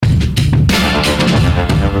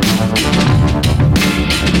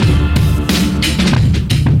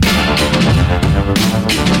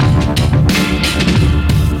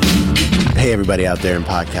out there in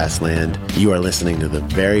podcast land. You are listening to the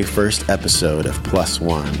very first episode of Plus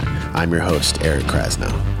One. I'm your host, Eric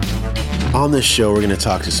Krasnow. On this show, we're going to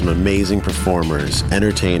talk to some amazing performers,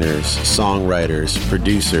 entertainers, songwriters,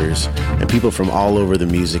 producers, and people from all over the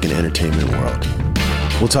music and entertainment world.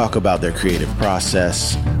 We'll talk about their creative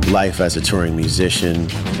process, life as a touring musician,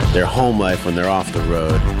 their home life when they're off the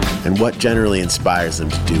road, and what generally inspires them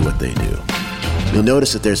to do what they do. You'll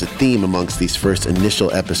notice that there's a theme amongst these first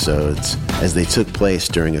initial episodes as they took place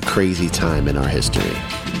during a crazy time in our history.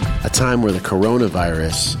 A time where the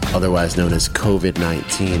coronavirus, otherwise known as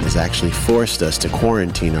COVID-19, has actually forced us to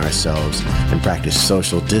quarantine ourselves and practice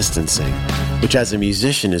social distancing, which as a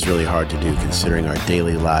musician is really hard to do considering our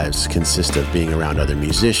daily lives consist of being around other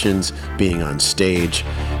musicians, being on stage,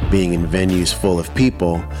 being in venues full of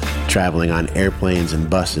people, traveling on airplanes and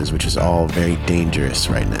buses, which is all very dangerous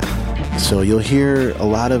right now. So you'll hear a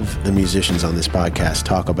lot of the musicians on this podcast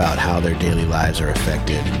talk about how their daily lives are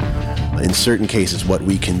affected. In certain cases, what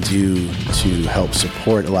we can do to help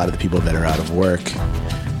support a lot of the people that are out of work.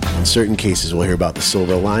 In certain cases, we'll hear about the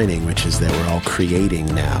silver lining, which is that we're all creating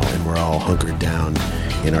now and we're all hunkered down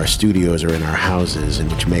in our studios or in our houses,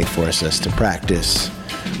 and which may force us to practice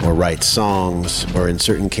or write songs, or in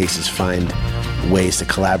certain cases find ways to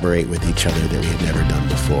collaborate with each other that we had never done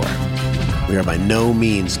before. We are by no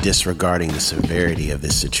means disregarding the severity of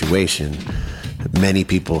this situation. Many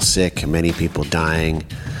people sick, many people dying,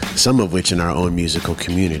 some of which in our own musical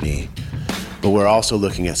community. But we're also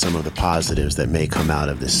looking at some of the positives that may come out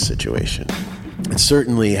of this situation. It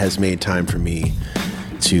certainly has made time for me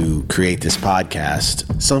to create this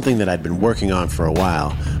podcast, something that I'd been working on for a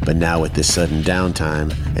while, but now with this sudden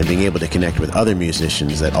downtime and being able to connect with other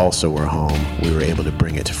musicians that also were home, we were able to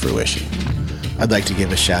bring it to fruition. I'd like to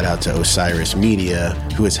give a shout out to Osiris Media,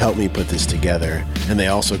 who has helped me put this together, and they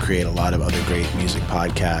also create a lot of other great music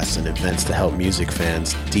podcasts and events to help music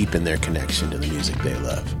fans deepen their connection to the music they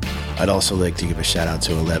love. I'd also like to give a shout out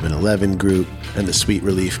to 1111 Group and the Sweet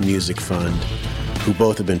Relief Music Fund, who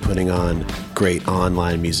both have been putting on great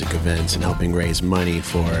online music events and helping raise money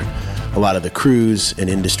for a lot of the crews and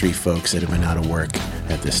industry folks that have been out of work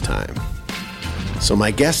at this time. So my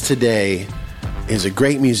guest today is a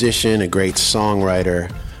great musician, a great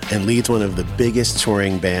songwriter, and leads one of the biggest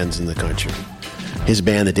touring bands in the country. His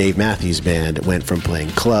band, the Dave Matthews Band, went from playing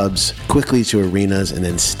clubs quickly to arenas and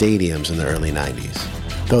then stadiums in the early 90s.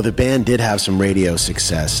 Though the band did have some radio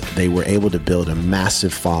success, they were able to build a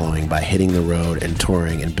massive following by hitting the road and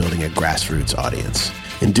touring and building a grassroots audience.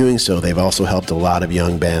 In doing so, they've also helped a lot of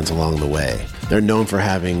young bands along the way. They're known for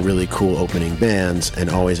having really cool opening bands and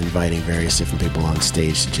always inviting various different people on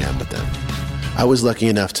stage to jam with them. I was lucky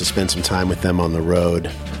enough to spend some time with them on the road,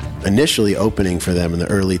 initially opening for them in the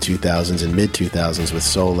early 2000s and mid-2000s with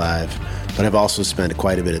Soul Live, but I've also spent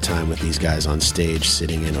quite a bit of time with these guys on stage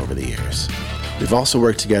sitting in over the years. We've also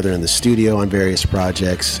worked together in the studio on various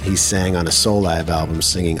projects. He sang on a Soul Live album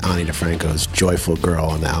singing Ani DeFranco's Joyful Girl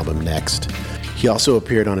on the album Next. He also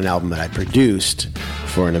appeared on an album that I produced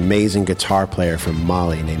for an amazing guitar player from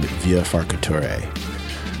Mali named Via Farkature.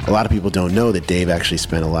 A lot of people don't know that Dave actually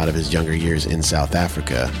spent a lot of his younger years in South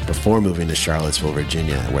Africa before moving to Charlottesville,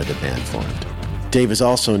 Virginia, where the band formed. Dave is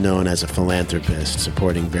also known as a philanthropist,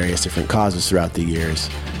 supporting various different causes throughout the years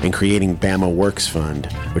and creating Bama Works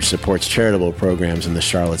Fund, which supports charitable programs in the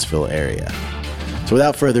Charlottesville area. So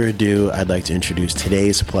without further ado, I'd like to introduce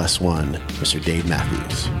today's Plus One, Mr. Dave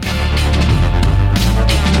Matthews.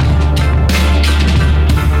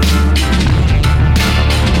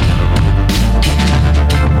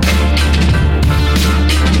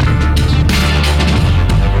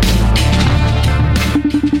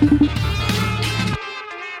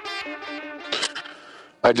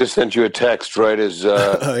 I just sent you a text right as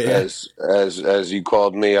as you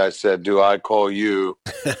called me. I said, "Do I call you,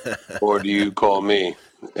 or do you call me?"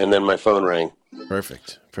 And then my phone rang.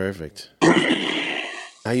 Perfect.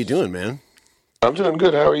 How you doing, man? I'm doing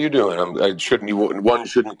good. How are you doing? One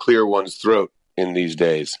shouldn't clear one's throat in these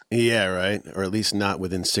days. Yeah, right. Or at least not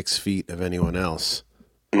within 6 feet of anyone else.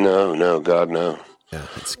 No, God, no. Yeah,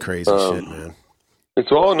 it's crazy shit, man. It's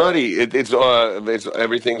all nutty. It's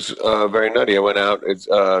everything's very nutty. I went out.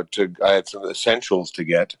 I had some essentials to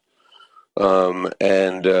get,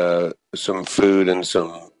 and some food and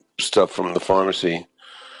some stuff from the pharmacy,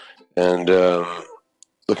 and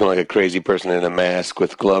looking like a crazy person in a mask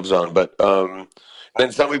with gloves on. But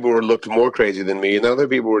then some people looked more crazy than me, and other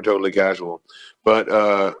people were totally casual.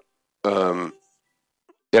 But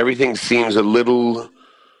everything seems a little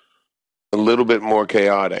bit more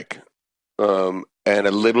chaotic. And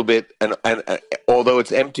a little bit, and although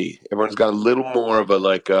it's empty, everyone's got a little more of a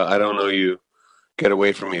I don't know you, get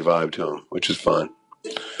away from me vibe to him, which is fun.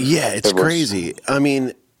 Yeah, it's Everyone's crazy. I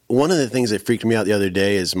mean, one of the things that freaked me out the other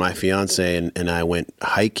day is my fiance and I went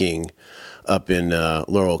hiking up in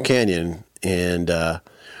Laurel Canyon, and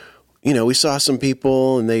we saw some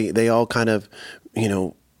people, and they all kind of,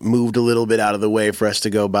 moved a little bit out of the way for us to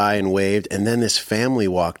go by and waved. And then this family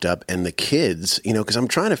walked up, and the kids, because I'm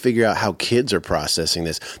trying to figure out how kids are processing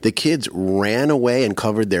this. The kids ran away and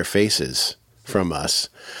covered their faces from us.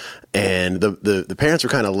 And the parents were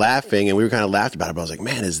kind of laughing, and we were kind of laughed about it. But I was like,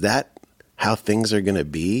 man, is that how things are going to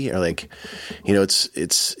be? Or like,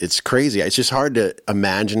 it's crazy. It's just hard to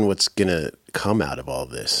imagine what's going to come out of all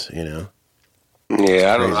this, Yeah, Crazy.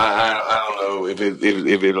 I don't know if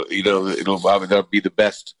it'll that'll be the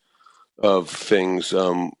best of things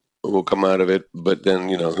will come out of it. But then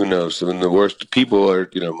who knows? I mean, the worst people are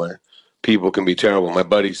my people can be terrible. My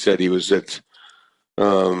buddy said he was at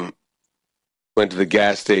went to the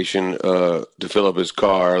gas station to fill up his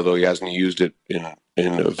car, although he hasn't used it in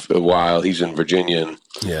a while. He's in Virginia,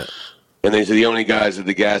 Yeah. and they said the only guys at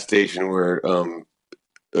the gas station were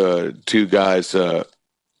two guys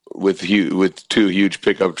with two huge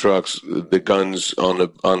pickup trucks, the guns on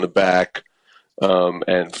the back,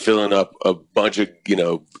 and filling up a bunch of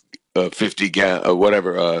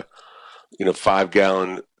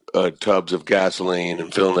 5-gallon tubs of gasoline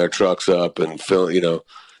and filling their trucks up and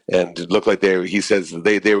and it looked like he says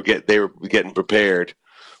they were getting prepared,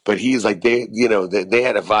 but he's like they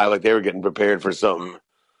had a vibe like they were getting prepared for something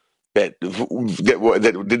that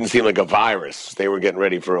didn't seem like a virus. They were getting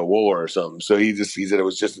ready for a war or something. So he said it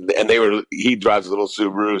was just, and he drives a little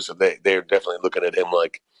Subaru, so they're definitely looking at him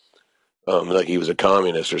like he was a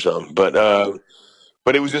communist or something. But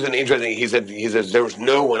it was just an interesting. He says there was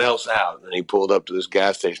no one else out, and he pulled up to this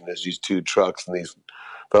gas station. There's these two trucks and these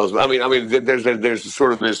fellows. There's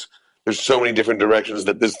sort of this. There's so many different directions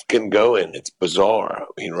that this can go in. It's bizarre. I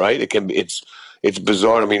mean, right? It can be. It's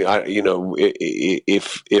bizarre. I mean,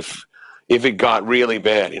 if it got really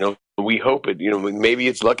bad, we hope it. Maybe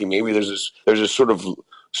it's lucky. Maybe there's this sort of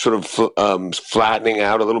flattening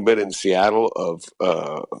out a little bit in Seattle of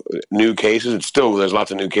new cases. It's still there's lots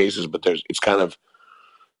of new cases, but it's kind of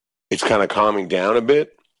calming down a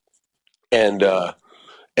bit, and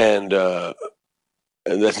and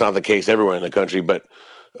that's not the case everywhere in the country. But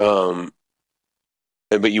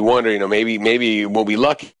you wonder, maybe we'll be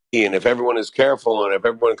lucky, and if everyone is careful, and if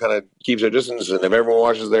everyone kind of keeps their distance, and if everyone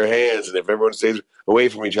washes their hands, and if everyone stays away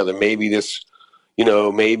from each other, maybe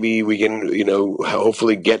maybe we can,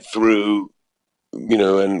 hopefully get through,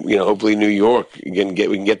 and hopefully New York we can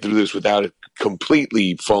get through this without it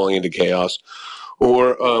completely falling into chaos,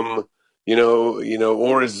 or or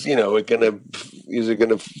is it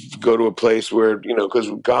gonna go to a place where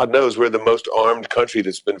because God knows we're the most armed country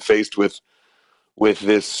that's been faced with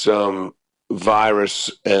this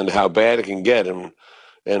virus and how bad it can get, and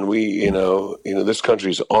we this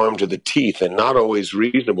country's armed to the teeth and not always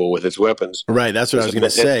reasonable with its weapons. Right. That's what I was going to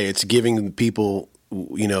say. It's giving people,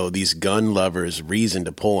 these gun lovers reason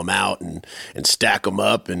to pull them out and stack them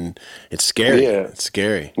up. And it's scary. Yeah. It's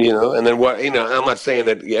scary. And then what, I'm not saying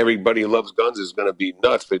that everybody who loves guns is going to be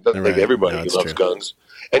nuts, but it doesn't make everybody who loves guns.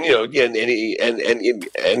 And,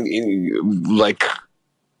 like,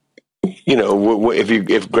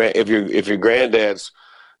 if your granddad's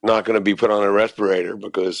not going to be put on a respirator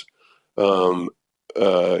because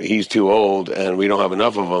he's too old and we don't have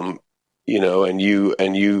enough of them, and you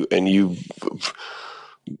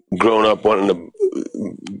grown up wanting to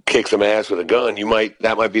kick some ass with a gun,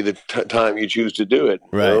 that might be the time you choose to do it.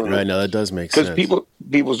 Right. Right. No, that does make sense. Because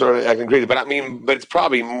people start acting crazy, but it's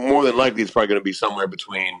probably more than likely it's probably going to be somewhere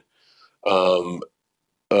between more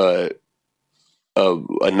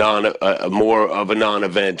of a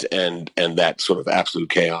non-event and that sort of absolute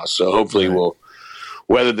chaos. So hopefully we'll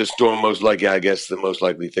weather the storm. Most likely, I guess the most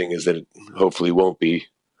likely thing is that it hopefully won't be.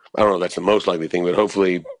 I don't know if that's the most likely thing, but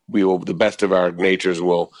hopefully the best of our natures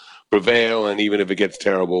will prevail, and even if it gets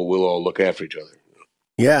terrible, we'll all look after each other.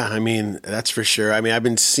 Yeah, I mean, that's for sure. I mean, I've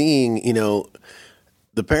been seeing,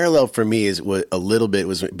 the parallel for me is what a little bit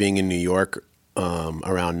was being in New York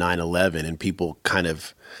around 9/11 and people kind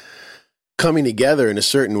of coming together in a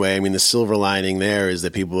certain way. I mean, the silver lining there is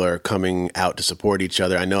that people are coming out to support each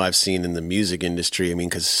other. I know I've seen in the music industry,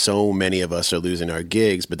 because so many of us are losing our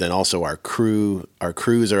gigs, but then also our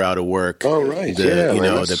crews are out of work. Oh, right.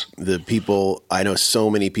 The people, I know so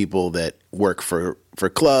many people that work for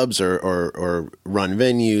clubs or run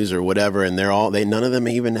venues or whatever, and none of them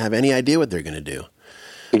even have any idea what they're going to do.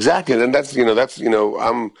 Exactly. And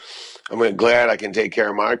I'm glad I can take care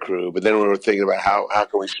of my crew, but then we're thinking about how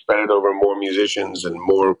can we spread it over more musicians and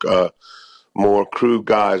more more crew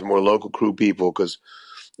guys, more local crew people, because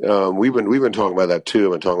we've been talking about that too.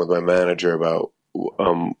 I've been talking with my manager about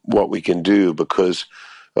what we can do, because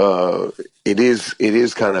it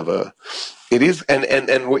is kind of a it is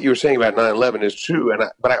and what you were saying about 9/11 is true,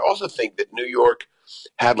 but I also think that New York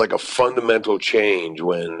had like a fundamental change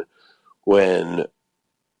when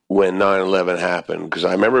 9/11 happened, because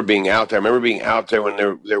I remember being out there. I remember being out there when we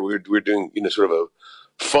were doing sort of a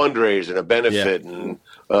fundraiser and a benefit, and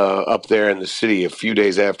up there in the city a few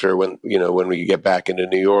days after when we get back into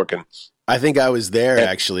New York. And I think I was there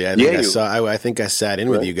actually. I think I think I sat in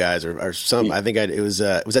with you guys or some. I think it was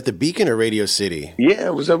at the Beacon or Radio City. Yeah,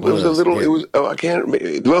 it was a little. Yeah. It was. Oh, I can't.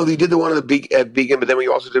 Well, he did the one at Beacon, but then we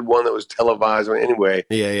also did one that was televised. Anyway.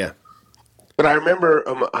 Yeah. But I remember,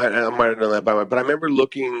 I might have known that by my, but I remember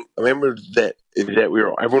that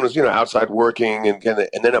everyone was, outside working, and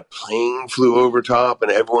then a plane flew over top,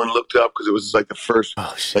 and everyone looked up because it was like the first,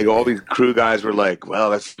 all these crew guys were like,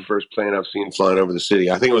 well, that's the first plane I've seen flying over the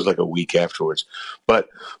city. I think it was like a week afterwards, but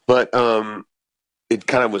it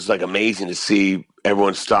kind of was like amazing to see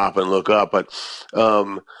everyone stop and look up. But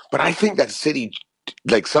I think that city,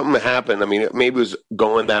 like something happened. I mean, maybe it was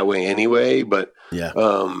going that way anyway, but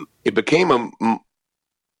it became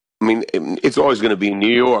it's always going to be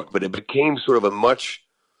New York, but it became sort of a much,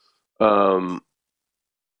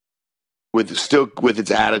 with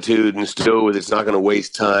its attitude, and still with it's not going to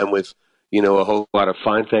waste time with, a whole lot of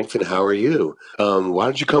fine thanks and how are you? Why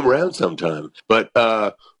don't you come around sometime? But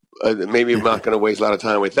maybe I'm not going to waste a lot of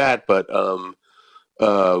time with that, but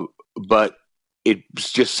it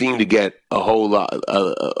just seemed to get a whole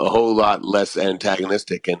lot less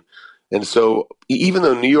antagonistic, and so even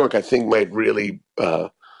though New York, I think, might really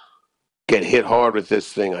get hit hard with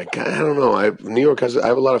this thing, I don't know. New York I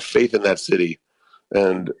have a lot of faith in that city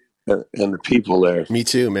and the people there. Me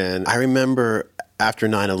too, man. I remember after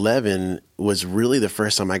 9/11 was really the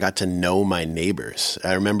first time I got to know my neighbors.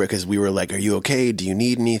 I remember because we were like, "Are you okay? Do you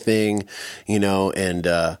need anything?" And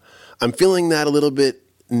I'm feeling that a little bit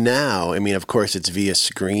now. I mean, of course, it's via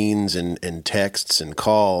screens and texts and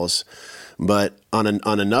calls, but on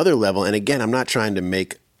another level. And again, I'm not trying to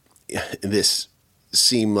make this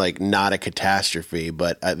seem like not a catastrophe,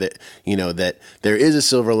 but that there is a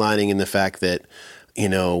silver lining in the fact that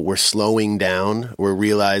we're slowing down. We're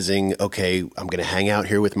realizing, okay, I'm going to hang out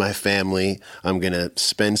here with my family. I'm going to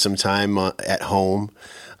spend some time at home.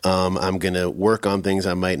 I'm going to work on things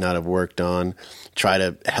I might not have worked on. Try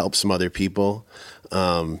to help some other people.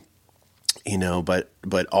 But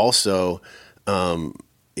also,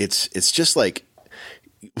 it's just like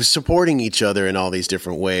supporting each other in all these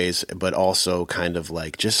different ways, but also kind of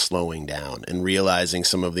like just slowing down and realizing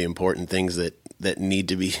some of the important things that need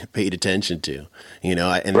to be paid attention to, and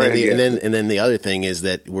then the other thing is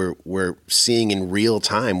that we're seeing in real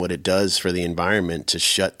time what it does for the environment to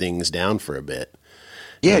shut things down for a bit.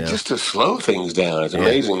 Just to slow things down. It's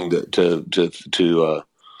amazing to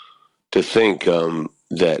think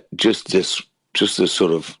that just this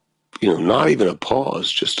sort of not even a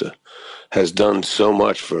pause, has done so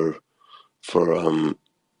much for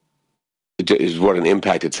is what an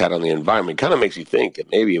impact it's had on the environment. Kind of makes you think that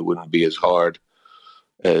maybe it wouldn't be as hard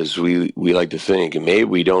as we like to think, and maybe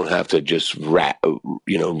we don't have to just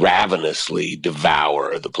ravenously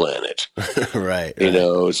devour the planet. Right.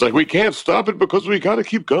 It's like we can't stop it because we got to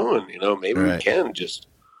keep going. Maybe we can just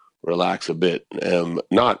relax a bit,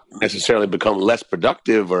 not necessarily become less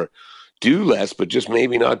productive or do less, but just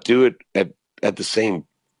maybe not do it at the same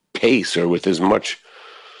pace or with as much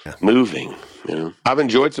moving. I've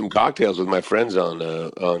enjoyed some cocktails with my friends on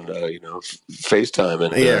FaceTime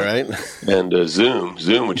and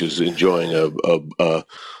Zoom, which is enjoying a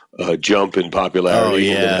jump in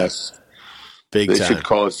popularity. Big they time. should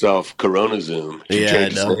call itself Corona Zoom.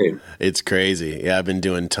 Change its name. It's crazy. Yeah, I've been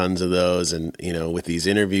doing tons of those, and with these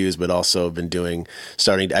interviews, but also been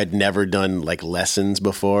I'd never done like lessons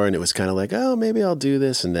before, and it was kind of like, oh, maybe I'll do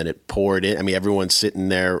this, and then it poured in. I mean, everyone's sitting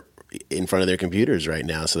there in front of their computers right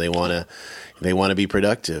now, so they want to be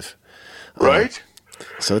productive, right?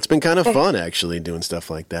 So it's been kind of fun actually doing stuff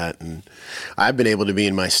like that. And I've been able to be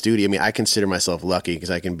in my studio. I mean, I consider myself lucky because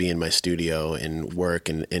I can be in my studio and work.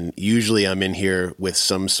 And usually I'm in here with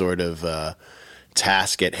some sort of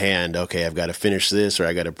task at hand. Okay, I've got to finish this, or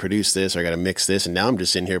I got to produce this, or I got to mix this. And now I'm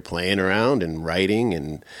just in here playing around and writing.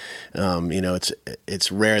 And,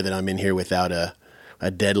 it's rare that I'm in here without a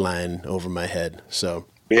deadline over my head. So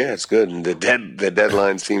yeah, it's good. And the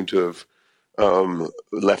deadline seemed to have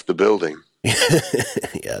left the building. Yeah,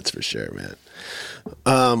 that's for sure, man.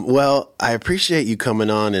 Well, I appreciate you coming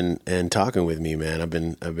on and talking with me, man. I've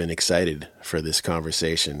been excited for this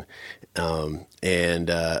conversation. And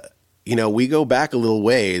we go back a little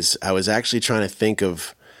ways. I was actually trying to think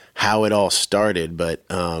of how it all started, but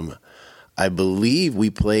I believe we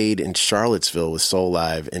played in Charlottesville with Soul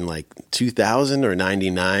Live in like 2000 or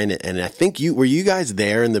 99, and I think were you guys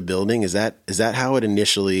there in the building? Is that how it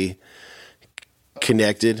initially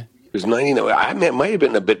connected? It was 99. It might have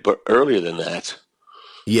been a bit earlier than that.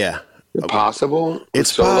 Yeah. Possible?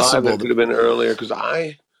 It's So possible. Live, it could have been earlier because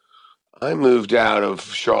I moved out of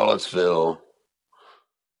Charlottesville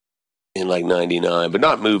in like 99, but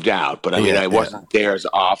not moved out. But I mean, I wasn't there as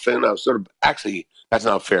often. I was sort of, actually, that's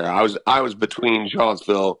not fair. I was between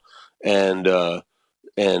Charlottesville and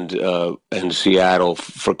Seattle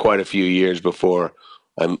for quite a few years before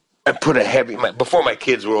I put before my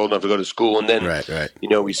kids were old enough to go to school. And then, right.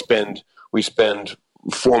 We spend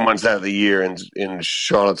 4 months out of the year in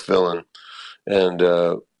Charlottesville and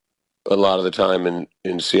a lot of the time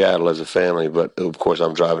in Seattle as a family, but of course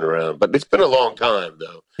I'm driving around. But it's been a long time,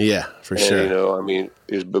 though. Yeah, for sure. I mean,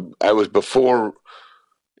 it's before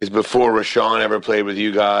Rashawn ever played with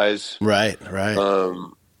you guys. Right.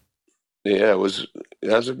 Yeah,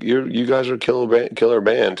 you guys are a killer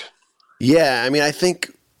band. Yeah, I mean, I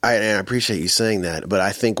think I appreciate you saying that, but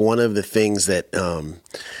I think one of the things that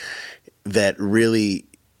that really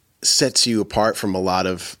sets you apart from a lot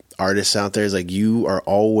of artists out there is like you are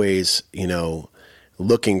always,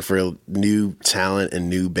 looking for new talent and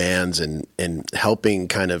new bands and helping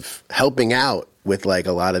out with like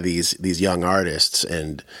a lot of these young artists.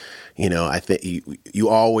 And, I think you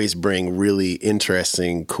always bring really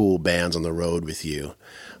interesting, cool bands on the road with you.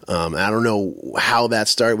 I don't know how that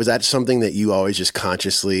started. Was that something that you always just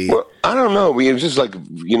consciously? Well, I don't know. We just like,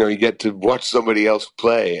 you get to watch somebody else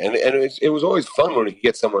play, and it was always fun when you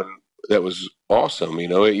get someone that was awesome.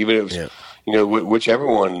 Even if it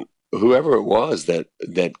was, whoever it was that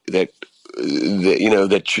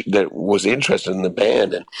was interested in the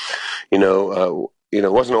band, and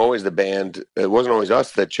it wasn't always the band. It wasn't always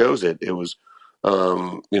us that chose it. It was,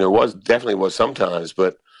 definitely was sometimes,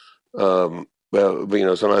 but.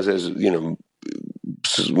 Sometimes there's,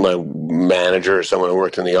 my manager or someone who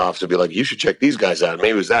worked in the office would be like, you should check these guys out.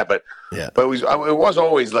 Maybe it was that, but it was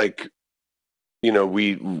always like,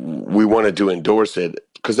 we wanted to endorse it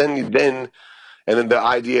because then the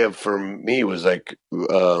idea for me was like,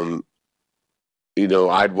 I'd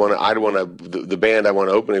want to, the band I want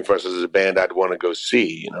opening for us is a band I'd want to go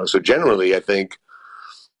see, So generally I think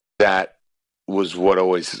that was what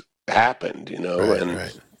always happened,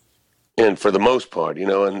 Right. And for the most part,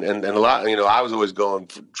 and a lot, I was always trying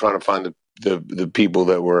to find the people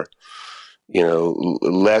that were,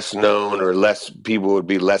 less known or less people would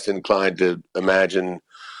be less inclined to imagine,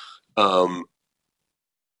 with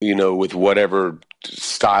whatever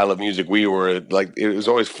style of music we were like. It was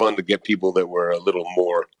always fun to get people that were a little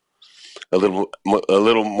more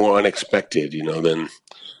unexpected, than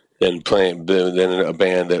a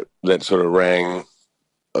band that sort of rang.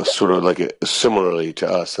 Sort of like similarly to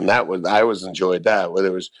us, and I always enjoyed that. Whether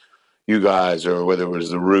it was you guys or whether it was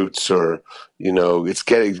the Roots, or it's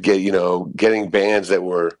getting bands that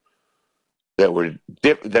were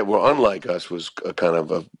unlike us was a kind of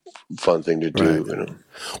a fun thing to do. Right.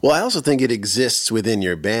 Well, I also think it exists within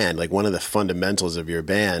your band. Like one of the fundamentals of your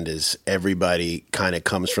band is everybody kind of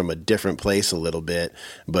comes from a different place a little bit,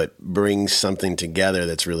 but brings something together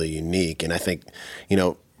that's really unique. And I think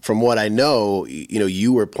from what I know,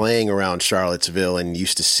 you were playing around Charlottesville and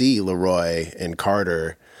used to see Leroy and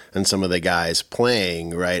Carter and some of the guys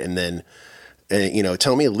playing, right? And then,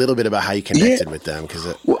 tell me a little bit about how you connected with them.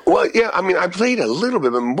 Yeah, I mean, I played a little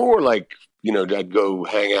bit, but more like, I'd go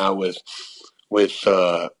hang out with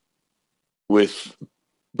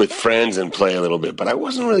friends and play a little bit, but I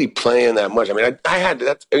wasn't really playing that much. I mean, I had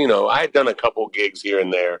done a couple gigs here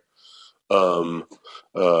and there.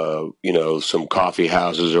 Some coffee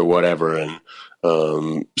houses or whatever, and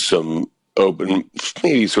some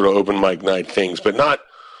maybe sort of open mic night things, but not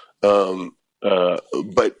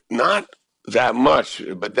that much.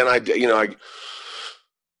 But then with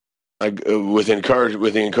the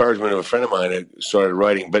encouragement of a friend of mine, I started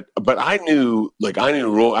writing. But I knew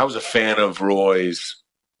Roy. I was a fan of Roy's.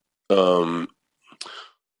 Leroy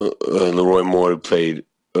Moore, who played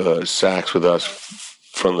sax with us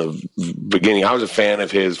from the beginning. I was a fan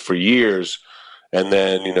of his for years, and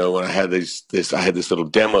then when I had this little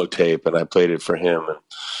demo tape, and I played it for him.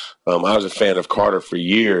 And I was a fan of Carter for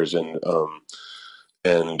years, so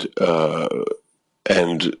when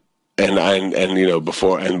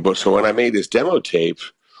I made this demo tape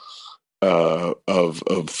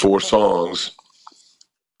of 4 songs,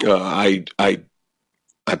 I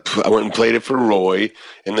I went and played it for Roy,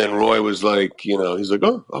 and then Roy was like, he's like,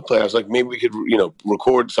 oh, I'll play. I was like, maybe we could,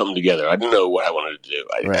 record something together. I didn't know what I wanted to do.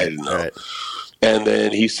 I Right, didn't know. right. And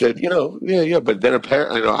then he said, yeah. But then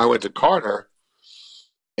apparently, I went to Carter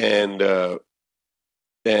and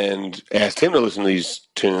asked him to listen to these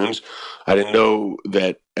tunes. I didn't know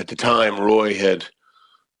that at the time Roy had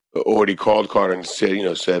already called Carter and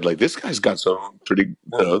said like, this guy's got some pretty,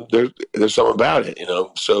 there's something about it.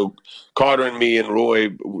 So Carter and me and Roy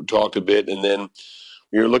talked a bit, and then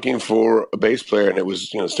we were looking for a bass player, and it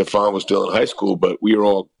was, Stefan was still in high school, but we were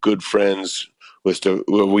all good friends with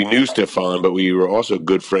we knew Stefan, but we were also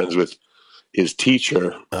good friends with his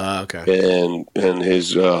teacher. Okay. And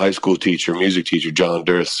his high school teacher, music teacher, John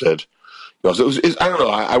Durst, said, so I don't know.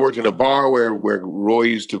 I worked in a bar where Roy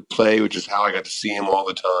used to play, which is how I got to see him all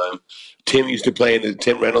the time. Tim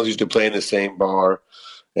Reynolds used to play in the same bar,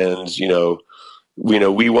 and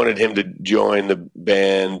we wanted him to join the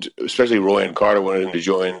band, especially Roy and Carter wanted him to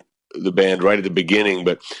join the band right at the beginning,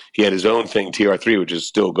 but he had his own thing, TR3, which is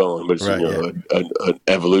still going, but it's an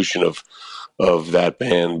evolution of that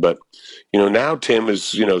band. But now Tim is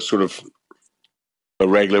sort of a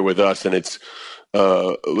regular with us, and it's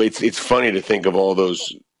funny to think of all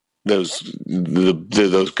those guys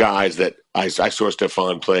that I saw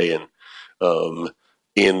Stefan play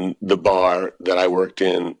in the bar that I worked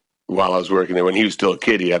in while I was working there. When he was still a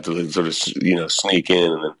kid, he'd have to sort of sneak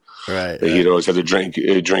in, and then he'd always have to drink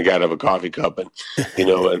out of a coffee cup, and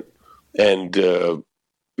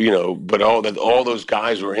but all those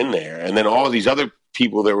guys were in there, and then all these other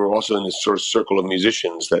people that were also in this sort of circle of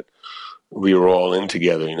musicians that we were all in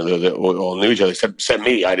together. They all knew each other except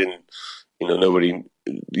me. I didn't. Nobody.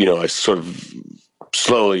 I sort of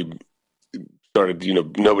slowly started.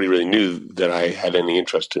 Nobody really knew that I had any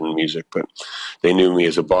interest in music, but they knew me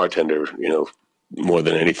as a bartender. More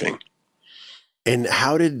than anything. And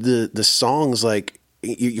how did the songs, like,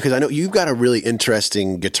 because I know you've got a really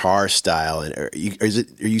interesting guitar style, and are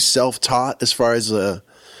you self-taught as far as the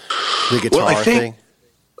guitar thing?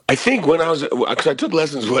 I think when because I took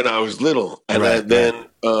lessons when I was little, and then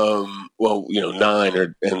 9,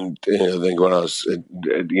 and I think when I was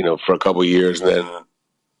for a couple of years, and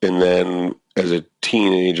then as a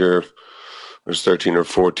teenager, I was 13 or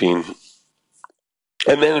 14,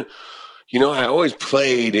 and then I always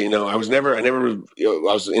played. I was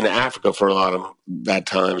in Africa for a lot of that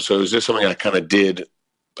time, so it was just something I kind of did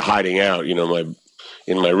hiding out, in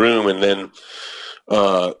my room, and then.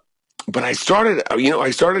 But I started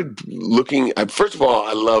looking. First of all,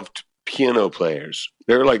 I loved piano players.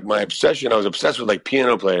 They're like my obsession. I was obsessed with like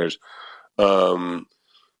piano players, and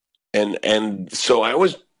so I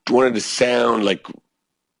always wanted to sound like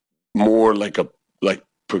more like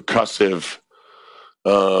percussive.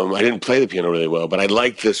 I didn't play the piano really well, but I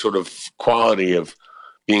liked this sort of quality of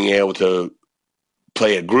being able to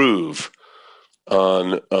play a groove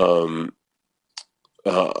on.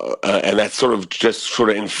 And that sort of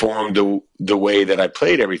informed the way that I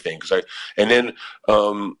played everything. I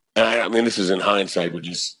mean, this is in hindsight, which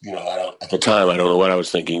is, at the time, I don't know what I was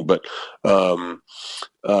thinking, but,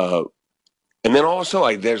 and then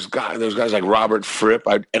also there's guys like Robert Fripp,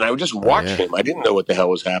 and I would just watch him. I didn't know what the hell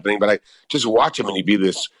was happening, but I just watch him, and he'd be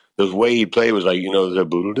the way he played was like,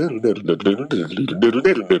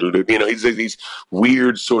 he's these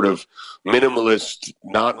weird sort of minimalist,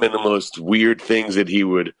 not minimalist, weird things that he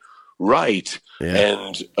would write.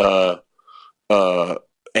 And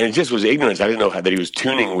it just was ignorance. I didn't know that he was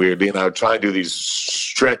tuning weirdly, and I would try and do these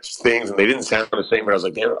stretch things, and they didn't sound the same, but I was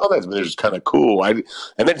like, they're just kind of cool. And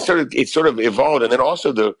then it sort of evolved, and then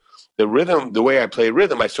also the rhythm, the way I play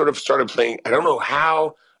rhythm, I sort of started playing, I don't know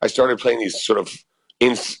how I started playing these sort of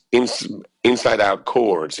inside out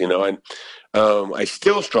chords, and I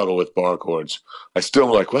still struggle with bar chords. I still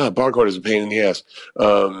am like, wow, bar chord is a pain in the ass.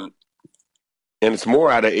 And it's more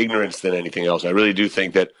out of ignorance than anything else. I really do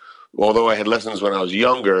think that although I had lessons when I was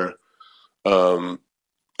younger, I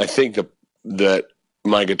think that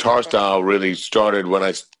my guitar style really started when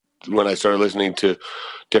I started listening to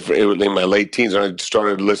different, in my late teens, and I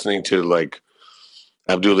started listening to like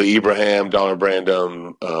Abdullah Ibrahim, Dollar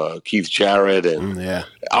Brandom, Keith Jarrett, and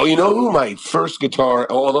who my first guitar.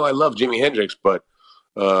 Although I love Jimi Hendrix, but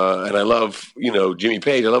and I love Jimmy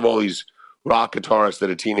Page. I love all these rock guitarists that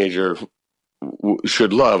a teenager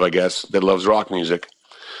should love, I guess, that loves rock music.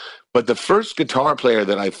 But the first guitar player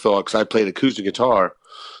that I thought, because I played acoustic guitar,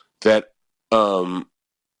 that I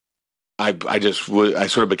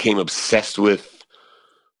sort of became obsessed with,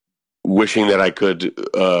 wishing that I could.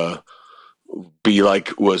 Be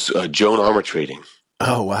like was Joan Armatrading.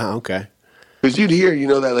 Oh wow, okay. Because you'd hear,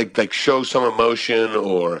 that like show some emotion,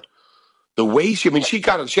 or the way she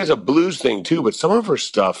has a blues thing too, but some of her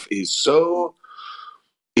stuff is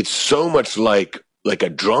it's so much like a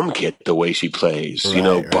drum kit, the way she plays, Right, you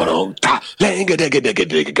know, right. you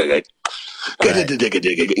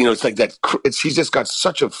know, it's like that. She's just got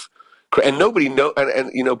such a, and nobody know, and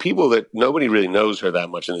you know, people that nobody really knows her that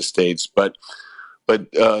much in the States, but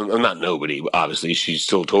not nobody, obviously, she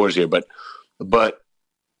still tours here, but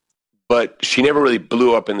she never really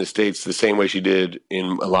blew up in the States the same way she did in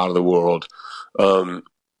a lot of the world.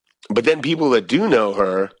 But then people that do know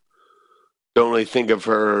her don't really think of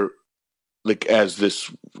her like as this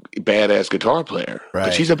badass guitar player, but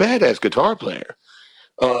Right. she's a badass guitar player.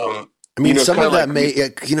 I mean, You know, it's some kind of of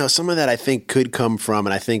that like, some of that I think could come from,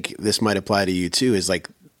 and I think this might apply to you too, is like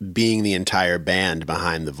being the entire band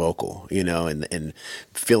behind the vocal, you know, and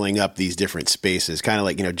filling up these different spaces. Kind of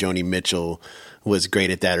like, you know, Joni Mitchell was great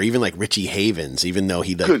at that, or even like Richie Havens, even though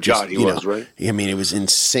he like good just, God, he you know, was, right? I mean, it was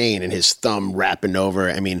insane, and his thumb rapping over.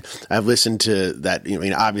 I mean, I've listened to that. You know, I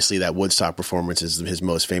mean, obviously that Woodstock performance is his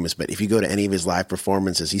most famous, but if you go to any of his live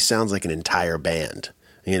performances, he sounds like an entire band.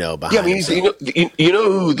 You know, behind Yeah, I mean, himself. you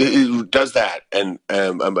know who does that, and I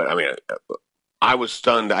mean, I was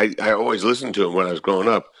stunned. I always listened to him when I was growing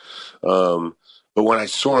up, but when I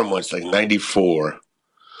saw him once, like '94,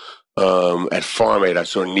 at Farm Aid, I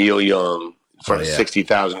saw Neil Young in Oh front of yeah.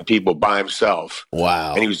 60,000 people by himself, and he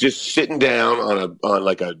Wow. was just sitting down on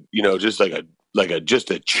like a, you know, just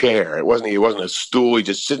just a chair. It wasn't a stool. He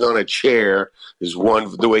just sitting on a chair. Is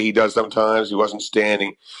one the way he does sometimes. He wasn't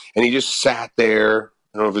standing, and he just sat there.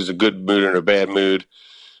 I don't know if it was a good mood or a bad mood,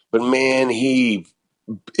 but man,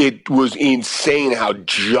 it was insane how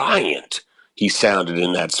giant he sounded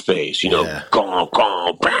in that space. You know, Yeah. gong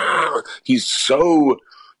gong. Bang. Was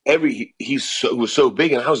so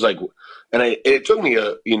big, and I was like, it took me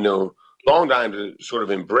a, you know, long time to sort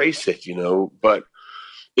of embrace it, you know, but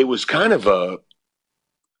it was kind of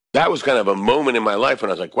that was kind of a moment in my life when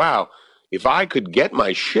I was like, wow, if I could get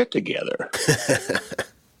my shit together,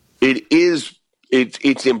 it is it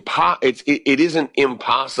isn't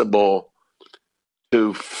impossible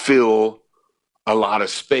to fill a lot of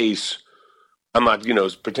space. I'm not, you know,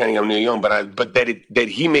 pretending I'm Neil Young, but that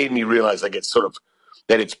he made me realize, like, it's sort of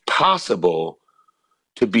that it's possible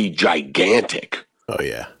to be gigantic Oh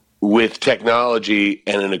yeah. with technology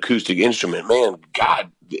and an acoustic instrument. Man,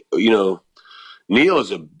 God, you know, Neil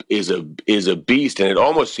is a beast, and it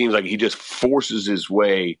almost seems like he just forces his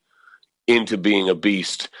way into being a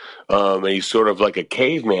beast, and he's sort of like a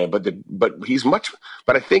caveman. But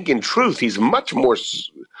I think in truth he's much more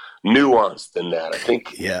nuanced than that. I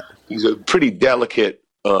think Yeah. he's a pretty delicate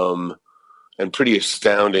and pretty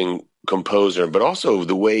astounding composer, but also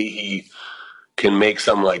the way he can make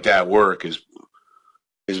something like that work is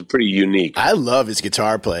pretty unique. I love his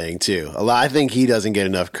guitar playing too. I think he doesn't get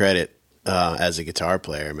enough credit as a guitar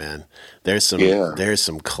player, man. Yeah, There's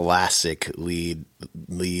some classic lead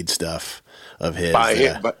stuff of his. by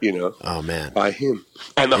him, but you know, Oh man. by him,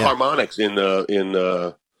 and the Yeah. harmonics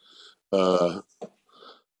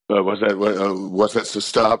what's that to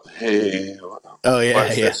stop? Hey, Oh yeah.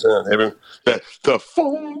 what's Yeah. that sound? The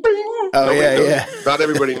phone bing. Oh Nobody yeah. knows. Yeah. Not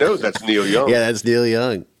everybody knows that's Neil Young. Yeah. That's Neil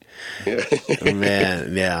Young. Yeah.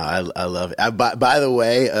 Man, yeah, I love it. By the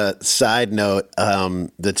way, side note,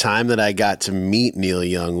 the time that I got to meet Neil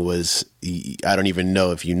Young was, I don't even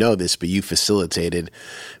know if you know this, but you facilitated.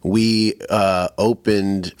 We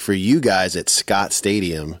opened for you guys at Scott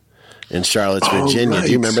Stadium in Charlotte, Oh, Virginia. right.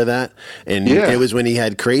 Do you remember that? And Yeah. it was when he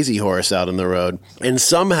had Crazy Horse out on the road. And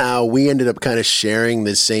somehow we ended up kind of sharing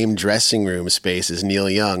the same dressing room space as Neil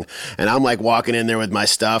Young. And I'm like walking in there with my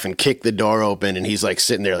stuff and kick the door open. And he's like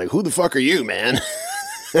sitting there like, who the fuck are you, man?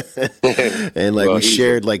 And like Well, we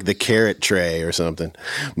shared like the carrot tray or something.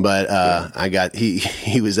 But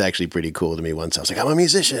he was actually pretty cool to me once. I was like, I'm a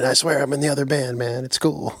musician. I swear I'm in the other band, man. It's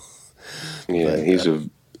cool. Yeah, But,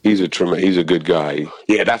 he's a good guy.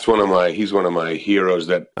 Yeah, he's one of my heroes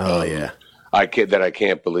that oh yeah. I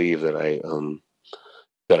can't believe that I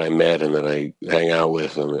met and that I hang out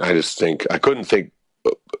with. I mean, I couldn't think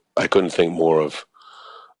more of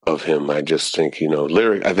him. I just think, you know,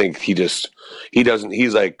 I think he's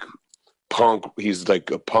like punk. He's like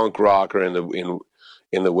a punk rocker in the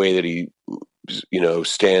way that he, you know,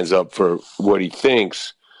 stands up for what he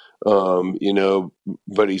thinks. You know,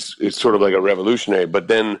 but it's sort of like a revolutionary. But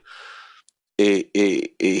then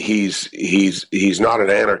he's not an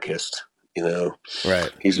anarchist. You know, Right.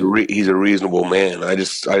 he's a reasonable man. I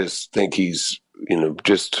just think he's, you know,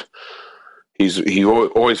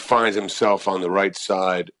 always finds himself on the right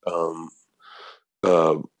side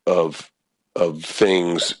uh, of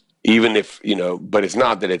things, even if, you know. But it's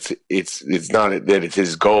not that it's not that it's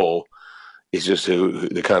his goal. he's just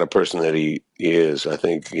the kind of person that he is. I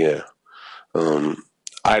think, yeah.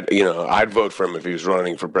 I'd vote for him if he was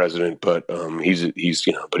running for president, but but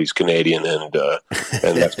he's Canadian, and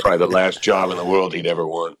that's probably the last job in the world he'd ever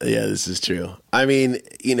want. Yeah, this is true. I mean,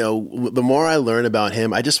 the more I learn about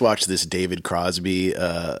him, I just watched this David Crosby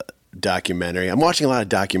documentary. I'm watching a lot of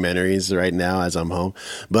documentaries right now as I'm home,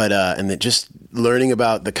 but and then just learning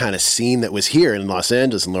about the kind of scene that was here in Los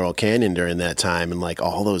Angeles and Laurel Canyon during that time, and like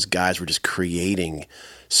all those guys were just creating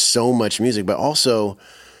so much music, but also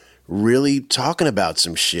really talking about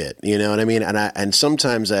some shit, you know what I mean? And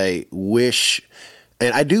sometimes I wish,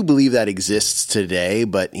 and I do believe that exists today,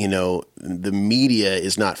 but the media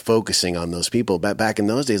is not focusing on those people. But back in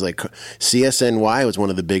those days, like CSNY was one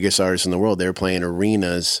of the biggest artists in the world. They were playing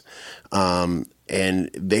arenas, and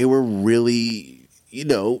they were really,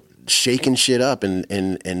 shaking shit up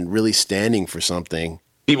and really standing for something.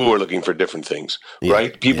 People were looking for different things,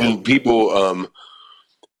 right? People.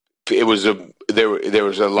 It was there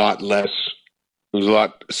was a lot less. It was a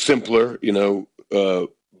lot simpler,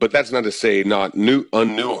 but that's not to say not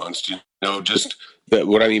unnuanced. Just that.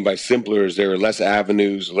 What I mean by simpler is there were less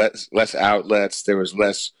avenues, less outlets. There was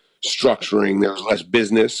less structuring. There was less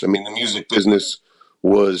business. I mean, the music business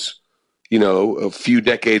was, a few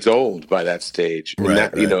decades old by that stage,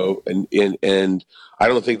 and and I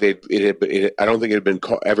don't think I don't think it had been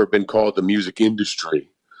ever been called the music industry,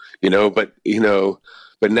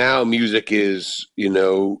 but now music is,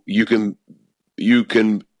 you can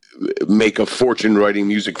make a fortune writing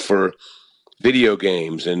music for video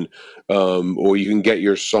games, and or you can get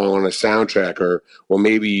your song on a soundtrack, or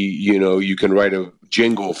maybe you can write a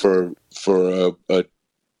jingle for a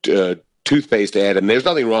toothpaste ad, and there's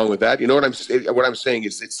nothing wrong with that. What I'm saying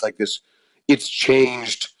is it's like this. It's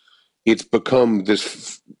changed. It's become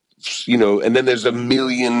this, and then there's a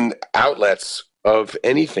million outlets of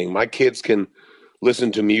anything. My kids can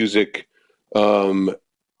listen to music on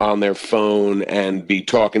their phone and be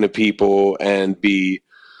talking to people and be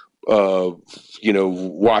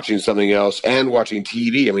watching something else and watching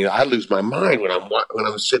TV. I mean, I lose my mind when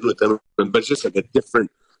I'm sitting with them, but it's just like a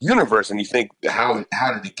different universe. And you think, how did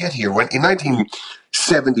it get here? When in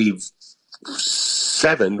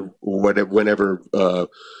 1977, whenever Paul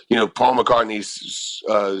McCartney's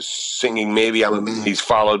singing "Maybe I'm a Man," he's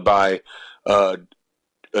followed by a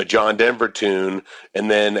John Denver tune, and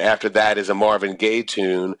then after that is a Marvin Gaye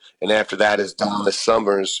tune, and after that is Donna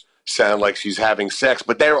Summer's "Sound Like She's Having Sex,"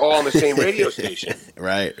 but they're all on the same radio station.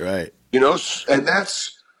 Right.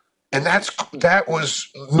 And that was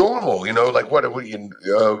normal. Like what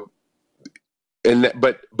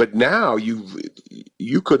but now you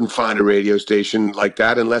couldn't find a radio station like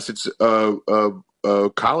that unless it's a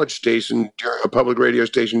college station, a public radio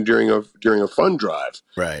station during a fund drive.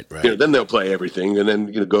 Right. Then they'll play everything, and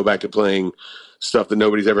then go back to playing stuff that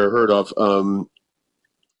nobody's ever heard of on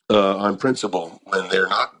principle when they're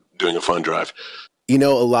not doing a fund drive. A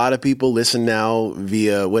lot of people listen now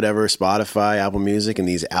via whatever, Spotify, Apple Music, and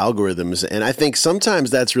these algorithms. And I think sometimes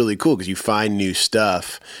that's really cool because you find new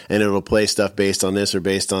stuff and it'll play stuff based on this or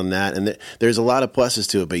based on that. And there's a lot of pluses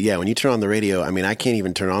to it. But yeah, when you turn on the radio, I mean, I can't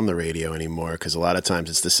even turn on the radio anymore because a lot of times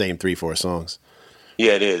it's the same 3-4 songs.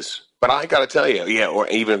 Yeah, it is. But I got to tell you, or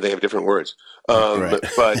even if they have different words. Right.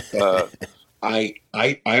 But I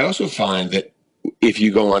also find that if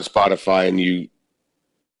you go on Spotify and you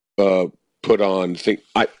put on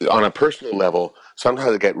on a personal level,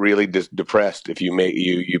 sometimes I get really depressed if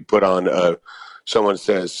you put on someone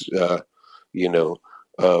says I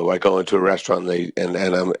go into a restaurant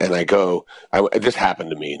and I go, this happened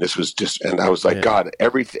to me. This was just, and I was like, God,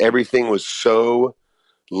 everything was so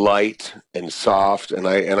light and soft, and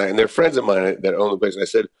they're friends of mine that own the place, and I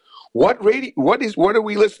said, what are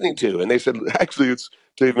we listening to? And they said, actually, it's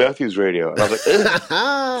Dave Matthews Radio. And I was like,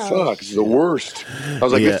 fuck, it's the worst. I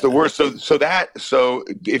was like, it's the worst. So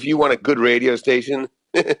if you want a good radio station,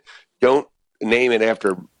 don't name it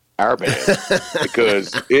after our band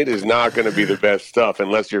because it is not going to be the best stuff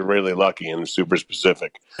unless you're really lucky and super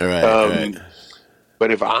specific. Right.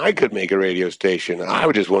 But if I could make a radio station, I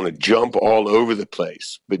would just want to jump all over the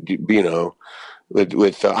place. But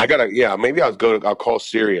I'll call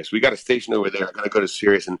Sirius. We got a station over there. I got to go to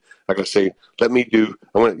Sirius and I got to say, I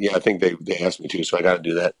think they asked me to, so I got to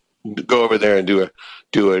do that. Go over there and do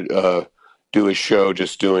a show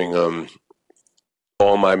just doing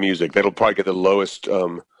all my music. That'll probably get the lowest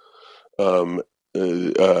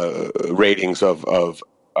ratings of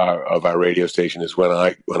our radio station is when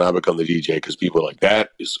I become the DJ, because people are like,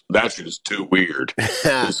 that's just too weird.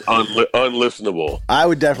 It's unlistenable. I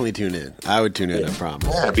would definitely tune in. I promise.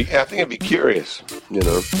 Yeah, I think I'd be curious,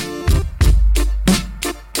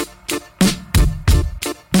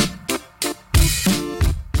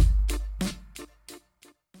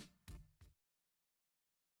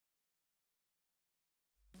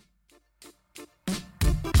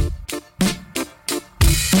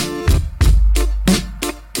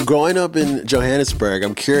 growing up in Johannesburg,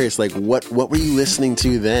 I'm curious, like what were you listening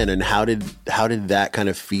to then, and how did that kind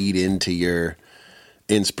of feed into your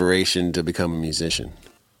inspiration to become a musician?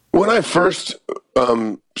 When I first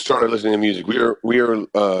started listening to music,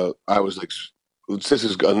 I was like, this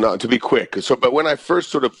is not to be quick. So, but when I first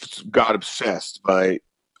sort of got obsessed by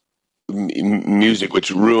music,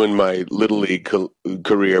 which ruined my little league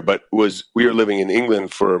career, but we were living in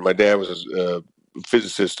England my dad was a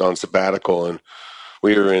physicist on sabbatical, and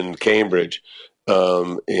we were in Cambridge,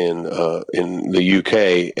 in the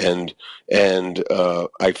UK, and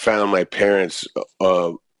I found my parents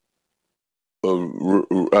found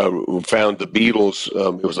the Beatles.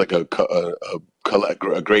 It was like a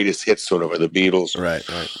greatest hits sort of, or the Beatles, Right.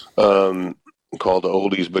 called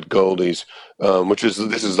Oldies but Goldies,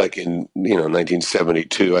 this is like in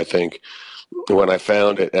 1972, I think, when I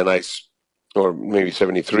found it, or maybe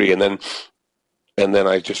 73, and then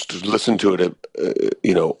I just listened to it,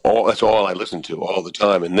 that's all I listened to all the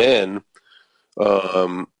time, and then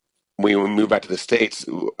when we moved back to the States,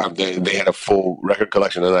 they had a full record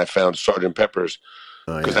collection, and I found Sgt. Pepper's,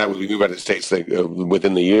 because we moved back to the States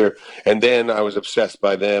within the year, and then I was obsessed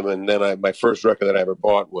by them, and then my first record that I ever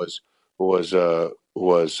bought was with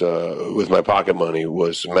my pocket money,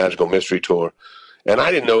 was Magical Mystery Tour, and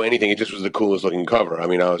I didn't know anything. It just was the coolest looking cover. I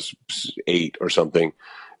mean, I was 8 or something,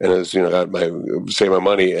 and it was, save my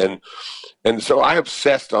money, and so I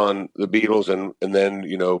obsessed on the Beatles, and then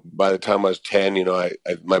by the time I was 10,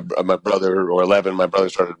 my brother, or 11, my brother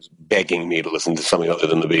started begging me to listen to something other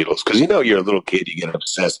than the Beatles, because you're a little kid, you get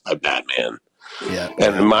obsessed by Batman,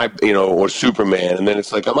 or Superman, and then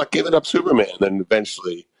it's like, I'm not giving up Superman. And then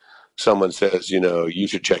eventually someone says, you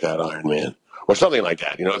should check out Iron Man, or something like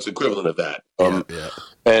that. It's equivalent of that.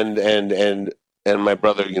 And my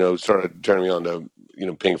brother, started turning me on to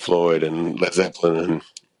Pink Floyd and Led Zeppelin,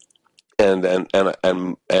 and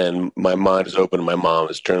my mind is open. And my mom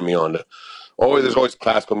has turned me on to there's always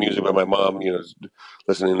classical music, but my mom, is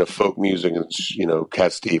listening to folk music, and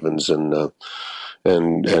Cat Stevens and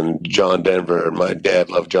John Denver. My dad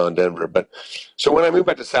loved John Denver. But so when I moved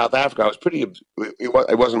back to South Africa, I was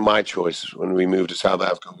it wasn't my choice when we moved to South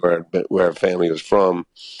Africa, where our family was from.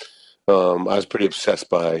 I was pretty obsessed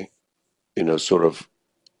by, sort of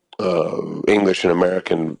English and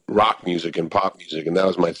American rock music and pop music, and that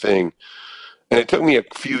was my thing. And it took me a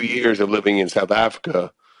few years of living in South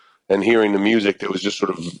Africa and hearing the music that was just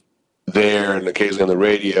sort of there and occasionally on the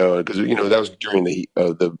radio, because that was during the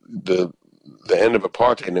end of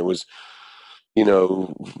apartheid, and it was,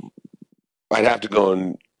 I'd have to go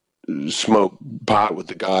and smoke pot with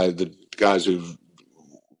the guys who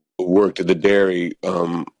worked at the dairy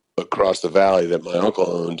across the valley that my uncle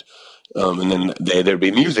owned, and then there'd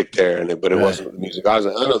be music there, but it wasn't the music. I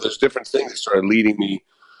don't know. There's different things that started leading me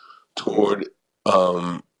toward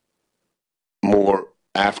more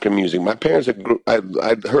African music. My parents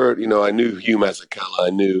I'd heard, I knew Hugh Masekela, I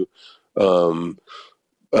knew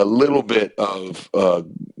a little bit of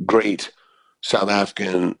great South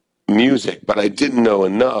African music, but I didn't know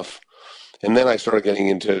enough. And then I started getting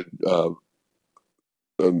into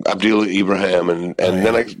Abdullah Ibrahim, and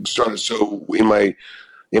then I started. So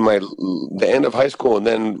in the end of high school, and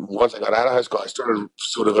then once I got out of high school, I started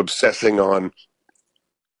sort of obsessing on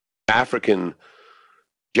African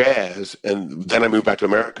jazz, and then I moved back to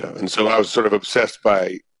America, and so I was sort of obsessed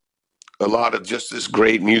by a lot of just this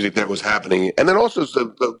great music that was happening, and then also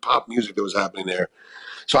the pop music that was happening there.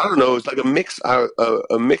 So I don't know, it's like a mix up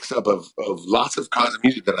of lots of kinds of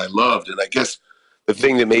music that I loved, and I guess the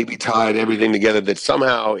thing that maybe tied everything together, that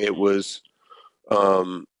somehow it was,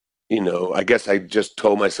 I guess I just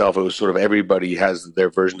told myself it was sort of everybody has their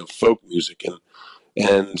version of folk music,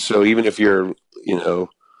 and so even if you're,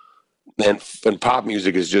 and pop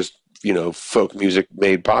music is just, folk music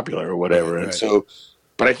made popular or whatever. Right. And so,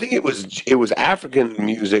 but I think it was African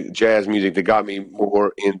music, jazz music, that got me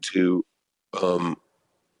more into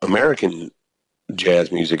American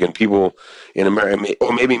jazz music, and people in America,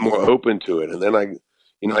 or maybe more open to it. And then I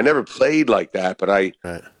never played like that, but I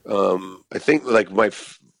think like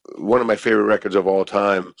one of my favorite records of all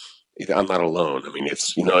time, I'm Not Alone. I mean,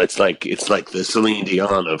 it's like the Celine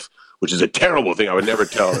Dion of, which is a terrible thing. I would never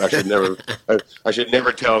tell. I should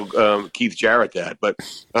never tell Keith Jarrett that. But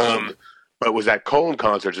was at Cone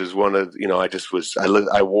concerts is one of, I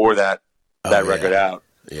wore that record out.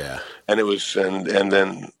 Yeah. And it was, and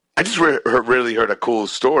then I just really heard a cool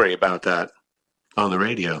story about that on the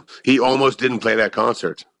radio. He almost didn't play that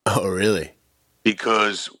concert. Oh, really?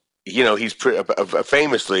 Because, he's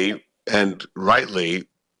famously and rightly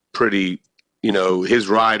pretty, his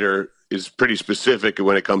rider is pretty specific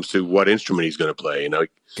when it comes to what instrument he's going to play.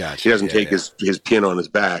 Gotcha. He doesn't take his piano on his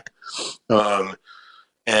back.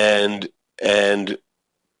 And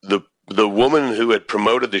the woman who had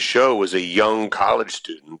promoted the show was a young college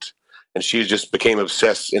student, and she just became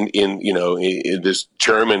obsessed in this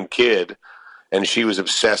German kid, and she was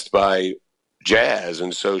obsessed by jazz,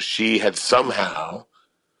 and so she had somehow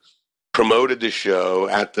promoted the show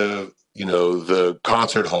at the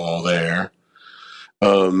concert hall there,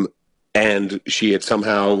 and she had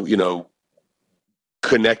somehow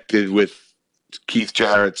connected with Keith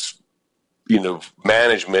Jarrett's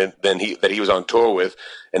management that he was on tour with,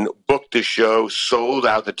 and booked the show, sold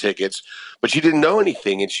out the tickets, but she didn't know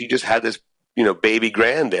anything, and she just had this baby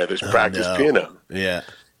grand there, this practice piano. Yeah.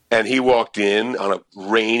 And he walked in on a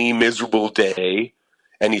rainy, miserable day,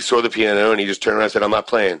 and he saw the piano, and he just turned around and said, "I'm not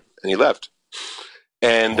playing," and he left.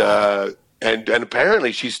 And and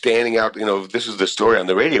apparently she's standing out. This is the story on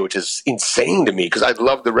the radio, which is insane to me, because I'd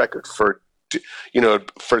loved the record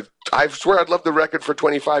I swear I'd loved the record for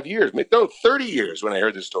 25 years. No, 30 years when I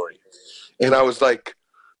heard this story. And I was like,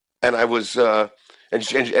 and I was, and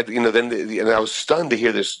I was stunned to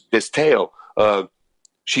hear this tale.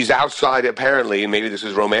 She's outside apparently, and maybe this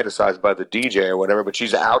is romanticized by the DJ or whatever, but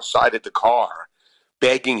she's outside at the car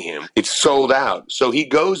begging him. It's sold out. So he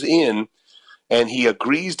goes in and he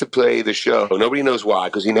agrees to play the show. Nobody knows why,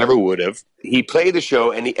 because he never would have. He played the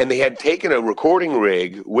show, and they had taken a recording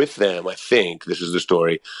rig with them, I think, this is the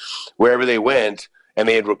story, wherever they went, and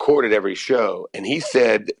they had recorded every show. And he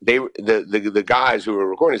said, the guys who were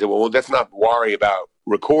recording said, well, let's not worry about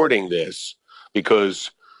recording this, because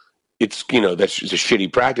it's, that's just a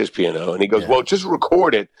shitty practice piano. And he goes, well, just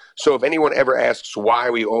record it. So if anyone ever asks why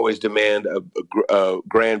we always demand a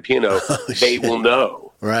grand piano, they will know.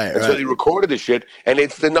 Right. And so they recorded the shit, and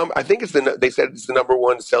it's the number. I think they said it's the number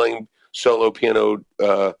one selling solo piano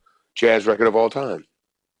jazz record of all time.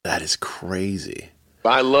 That is crazy.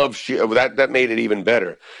 I love that. That made it even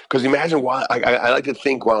better, because imagine why. I like to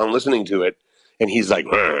think while I'm listening to it, and he's like,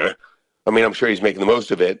 "Rrr." I mean, I'm sure he's making the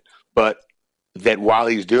most of it, but that while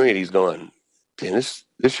he's doing it, he's going, "Damn, this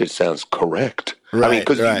shit sounds correct." Right, I mean,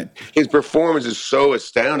 because his performance is so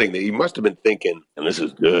astounding that he must have been thinking, "And this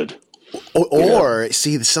is good." Or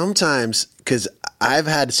see, sometimes, because I've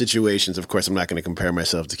had situations, of course, I'm not going to compare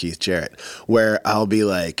myself to Keith Jarrett, where I'll be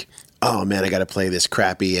like, oh man, I got to play this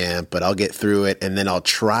crappy amp, but I'll get through it, and then I'll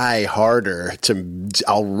try harder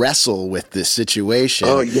I'll wrestle with this situation,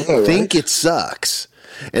 think it sucks,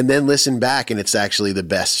 and then listen back, and it's actually the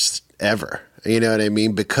best ever. You know what I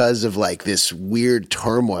mean? Because of like this weird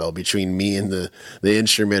turmoil between me and the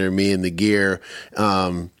instrument, or me and the gear.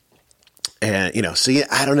 And, see,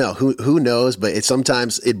 I don't know who knows, but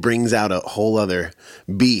sometimes it brings out a whole other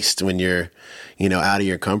beast when you're, out of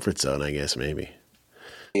your comfort zone, I guess, maybe.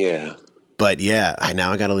 Yeah. But yeah,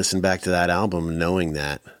 now I got to listen back to that album knowing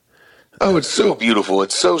that. Oh, it's so beautiful.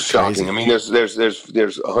 It's so shocking. Crazy. I mean,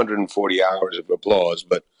 there's 140 hours of applause,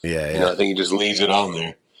 but I think he just leaves it on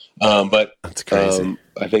there. But that's crazy.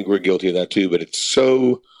 I think we're guilty of that too, but it's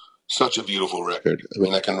such a beautiful record. I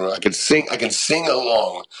mean, I can sing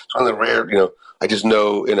along. It's one of the rare, I just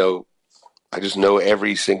know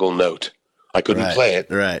every single note. I couldn't play it,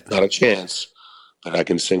 not a chance, but I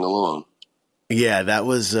can sing along. Yeah, that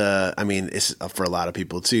was, it's for a lot of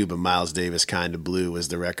people too, but Miles Davis' Kind of Blue was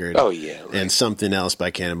the record. Oh, yeah. Right. And Something Else by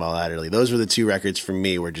Cannonball Adderley. Those were the two records for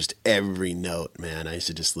me where just every note, man, I used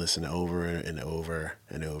to just listen over and over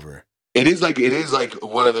and over. It is like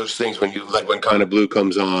one of those things when when Kind of Blue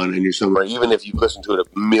comes on and you're somewhere, even if you've listened to it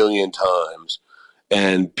a million times,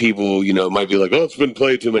 and people, might be like, oh, it's been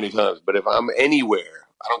played too many times. But if I'm anywhere,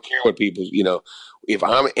 I don't care what people, if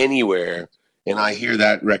I'm anywhere and I hear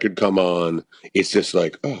that record come on, it's just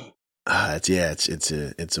like, oh.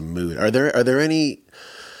 It's a mood. Are there any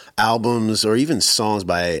albums or even songs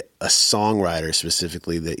by a songwriter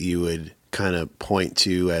specifically that you would kind of point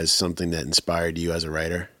to as something that inspired you as a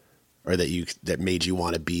writer? Or that made you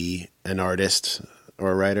want to be an artist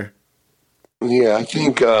or a writer? Yeah, I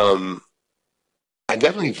think I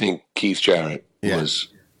definitely think Keith Jarrett was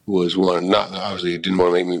one. Not obviously, it didn't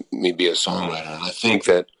want to make me be a songwriter. And I think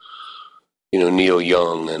that Neil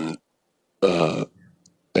Young and the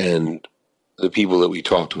people that we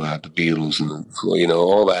talked about, the Beatles and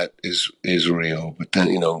all that is real. But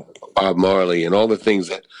then Bob Marley and all the things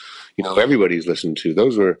that everybody's listened to.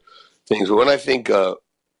 Those were things. But when I think.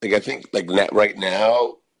 Right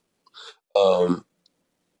now, I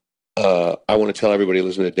want to tell everybody to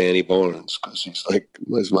listen to Danny Barnes, because he's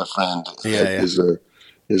my friend.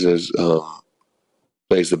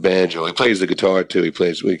 Plays the banjo. He plays the guitar too. I'm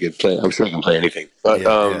sure he can play anything. But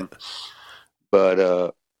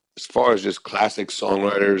as far as just classic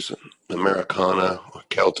songwriters, Americana, or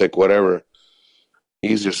Celtic, whatever,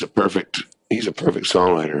 he's just he's a perfect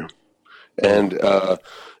songwriter. Mm.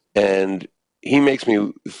 And he makes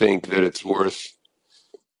me think that it's worth,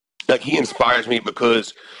 like, he inspires me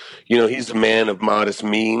because, he's a man of modest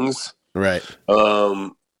means. Right.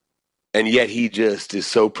 And yet he just is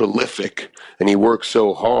so prolific and he works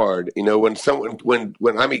so hard. When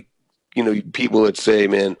I meet, people that say,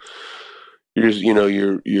 man, you're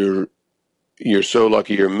so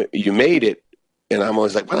lucky you made it. And I'm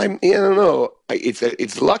always like, well, I don't know.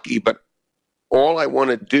 It's lucky, but all I want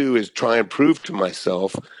to do is try and prove to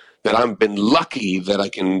myself that I've been lucky that I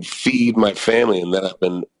can feed my family and that I've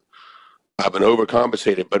been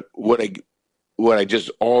overcompensated. But what I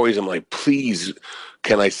just always am like, please,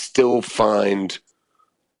 can I still find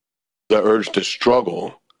the urge to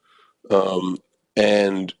struggle?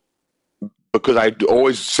 And because I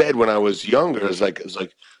always said when I was younger, it's like,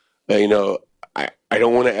 I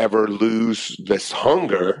don't want to ever lose this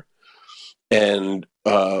hunger and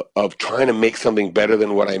of trying to make something better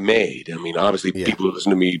than what I made. I mean, obviously, Yeah. people who listen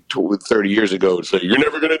to me 30 years ago would say, "You're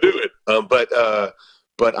never going to do it,"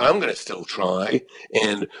 but I'm going to still try.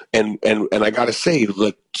 And I got to say,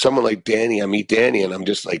 like someone like Danny, I meet Danny, and I'm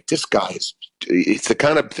just like, this guy's. It's the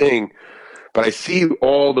kind of thing. But I see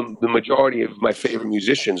all the majority of my favorite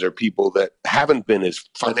musicians are people that haven't been as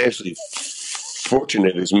financially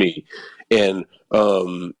fortunate as me, and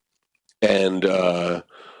and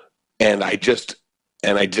and I just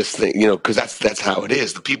think, because that's how it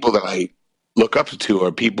is. The people that I look up to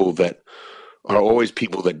are people that are always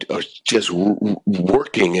people that are just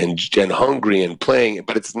working and hungry and playing.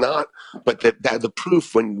 But it's not. But that the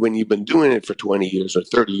proof when you've been doing it for 20 years or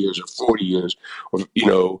 30 years or 40 years, or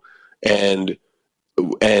and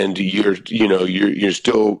you're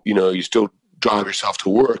still you still drive yourself to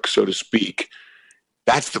work, so to speak.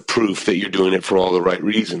 That's the proof that you're doing it for all the right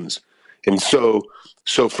reasons. And so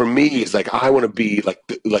for me, it's like I want to be like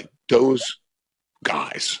those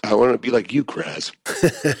guys. I want to be like you, Kraz.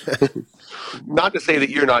 Not to say that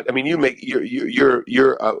you're not. I mean, you're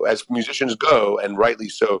as musicians go, and rightly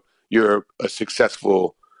so. You're a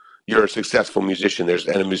successful. You're a successful musician.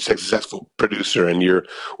 And a successful producer, and you're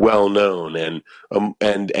well known. And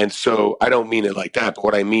so I don't mean it like that. But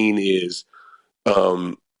what I mean is,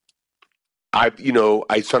 I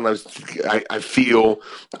sometimes I feel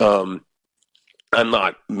I'm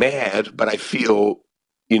not mad, but I feel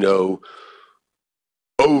you know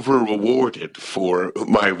over rewarded for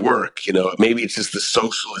my work. Maybe it's just the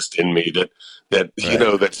socialist in me that Right.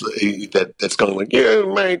 that's going like,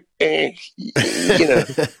 you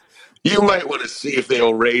might want to see if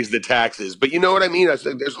they'll raise the taxes. But you know what I mean? I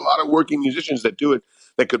said there's a lot of working musicians that do it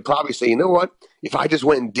that could probably say, you know what? If I just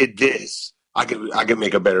went and did this, I could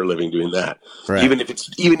make a better living doing that. Right. Even if it's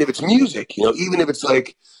music, even if it's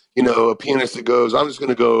like, a pianist that goes, I'm just going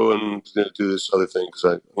to go and do this other thing because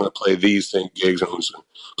I want to play these gigs. And I'm just going to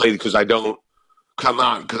play because I don't come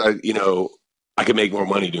on because I can make more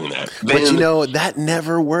money doing that. But Then that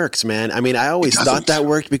never works, man. I mean, I always it thought doesn't. that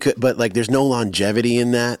worked but like there's no longevity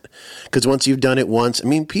in that because once you've done it once, I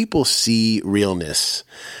mean, people see realness.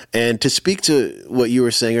 And to speak to what you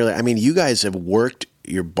were saying earlier, I mean, you guys have worked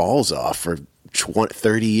your balls off for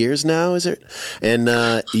 30 years now, is it? And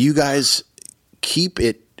you guys keep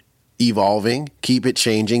it evolving, keep it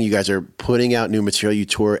changing. You guys are putting out new material. You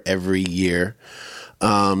tour every year.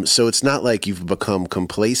 So it's not like you've become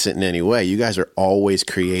complacent in any way. You guys are always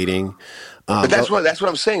creating. But that's what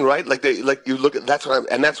I'm saying, right? Like you look at that's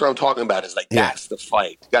what I'm talking about is like Yeah. that's the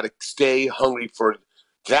fight. You got to stay hungry for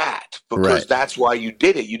that because Right. that's why you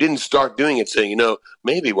did it. You didn't start doing it saying,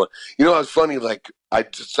 maybe one. It was funny. Like I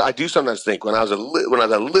do sometimes think when I was a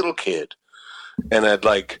little kid, and I'd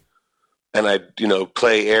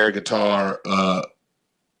play air guitar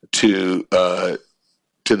to the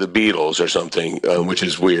Beatles or something, which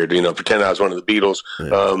is weird. Pretend I was one of the Beatles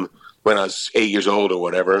when I was 8 years old or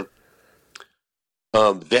whatever.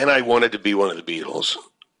 Then I wanted to be one of the Beatles,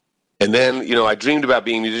 and then I dreamed about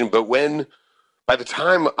being a musician. But by the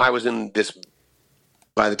time I was in this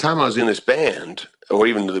band, or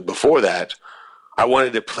even before that, I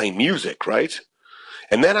wanted to play music, right?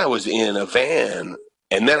 And then I was in a van,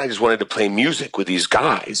 and then I just wanted to play music with these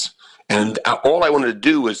guys, and all I wanted to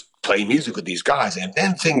do was play music with these guys. And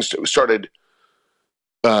then things started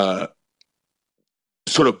sort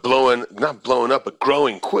of not blowing up, but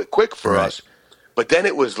growing quick for Right. us. But then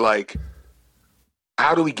it was like,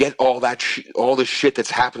 how do we get all the shit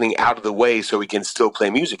that's happening out of the way so we can still play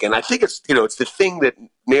music? And I think it's it's the thing that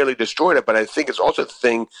nearly destroyed it, but I think it's also the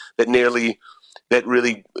thing that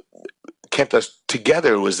really kept us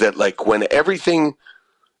together was that like when everything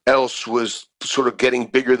else was sort of getting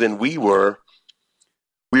bigger than we were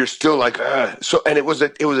still like, so, and it was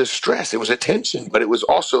a stress, it was a tension, but it was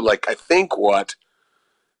also like, I think what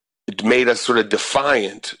it made us sort of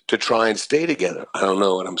defiant to try and stay together. I don't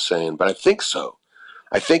know what I'm saying, but I think so.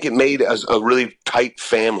 I think it made us a really tight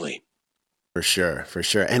family. For sure, for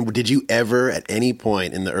sure. And did you ever, at any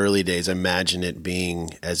point in the early days, imagine it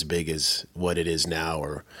being as big as what it is now,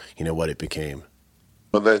 or what it became?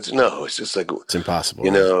 Well, it's just like it's impossible.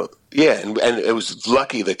 Yeah, and it was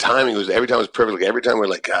lucky. The timing was every time was perfect. Like, every time we're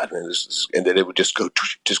like, God, man, and then it would just go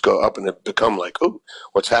up and it become like, oh,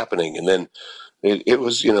 what's happening? And then it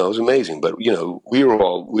was it was amazing. But we were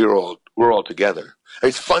all together.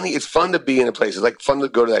 It's funny. It's fun to be in a place. It's like fun to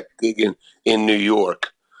go to that gig in New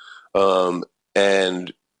York, and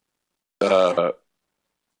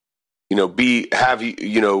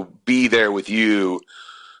be there with you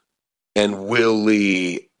and Will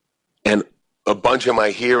Lee and a bunch of my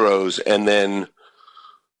heroes, and then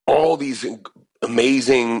all these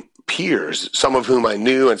amazing peers, some of whom I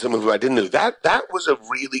knew and some of whom I didn't know. That was a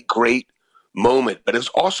really great moment, but it was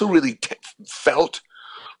also really felt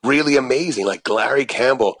really amazing, like Larry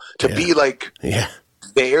Campbell, to be like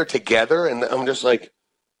there together. And I'm just like,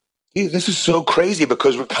 this is so crazy,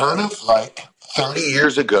 because we're kind of like 30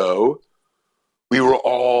 years ago, we were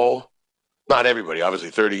all, not everybody, obviously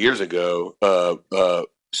 30 years ago,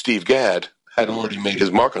 Steve Gadd had already made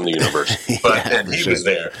his mark on the universe, and he was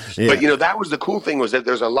there. Yeah. But that was the cool thing, was that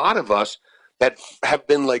there's a lot of us that have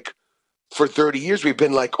been like, for 30 years, we've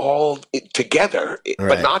been like all together,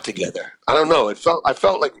 but not together. I don't know. I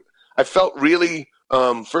felt really,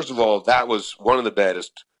 first of all, that was one of the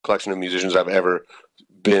baddest collection of musicians I've ever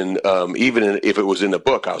been. Even if it was in the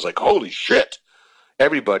book, I was like, holy shit.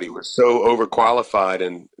 Everybody was so overqualified,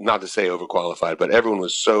 and not to say overqualified, but everyone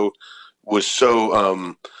was so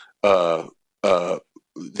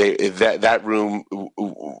that room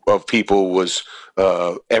of people was,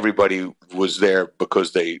 everybody was there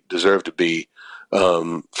because they deserved to be,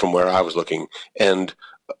 from where I was looking, and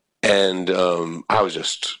it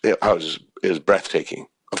was breathtaking.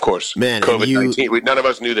 Of course, man, COVID-19. None of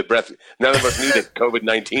us knew that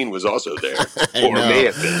COVID-19 was also there, or may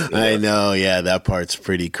have been. I know, yeah, that part's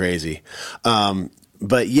pretty crazy.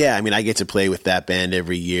 But yeah, I mean, I get to play with that band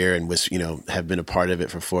every year, and have been a part of it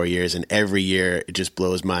for 4 years, and every year it just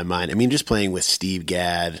blows my mind. I mean, just playing with Steve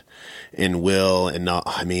Gadd and Will, and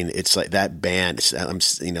I mean, it's like that band.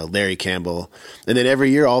 Larry Campbell, and then every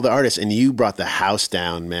year all the artists. And you brought the house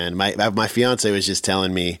down, man. My fiance was just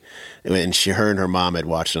telling me, and her and her mom had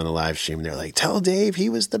watched it on the live stream, and they're like, "Tell Dave he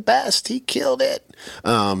was the best. He killed it."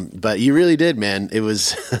 But you really did, man. It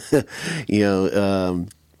was,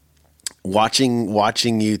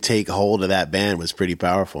 watching you take hold of that band was pretty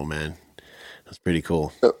powerful, man. It was pretty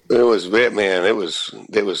cool. It was, man. It was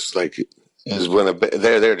like, when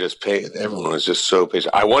they're just paid. Everyone was just so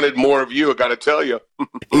patient. I wanted more of you, I got to tell you.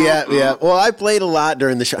 Yeah. Well, I played a lot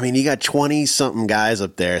during the show. I mean, you got 20 something guys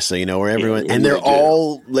up there, so where everyone, and they're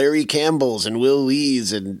all Larry Campbells and Will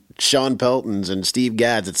Lees and Sean Peltons and Steve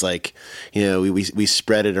Gadds. It's like, we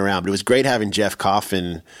spread it around. But it was great having Jeff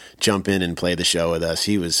Coffin jump in and play the show with us.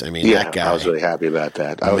 He was, that guy. I was really happy about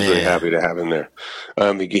that. I was really happy to have him there.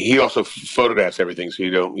 He also photographs everything, so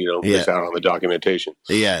you don't miss out on the documentation.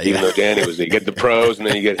 Yeah, even though Danny was there, you get the pros, and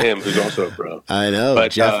then you get him, who's also a pro. I know,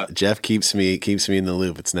 but Jeff keeps me in the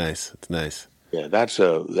loop. It's nice. It's nice. Yeah,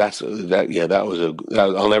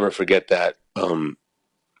 I'll never forget that. I'll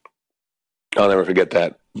never forget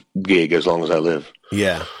that gig as long as I live.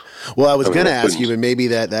 Yeah. Well, I was going to ask you, but maybe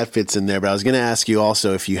that fits in there, but I was going to ask you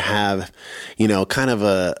also if you have, kind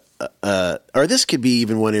of or this could be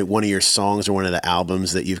even one of your songs or one of the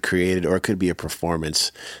albums that you've created, or it could be a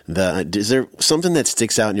performance. Is there something that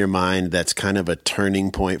sticks out in your mind that's kind of a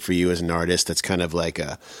turning point for you as an artist, that's kind of like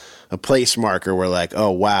a place marker where like,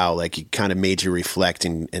 oh, wow, like it kind of made you reflect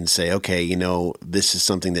and say, okay, this is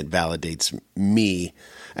something that validates me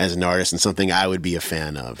as an artist and something I would be a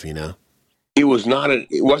fan of, It wasn't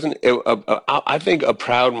I think a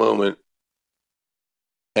proud moment,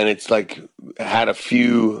 and it's like had a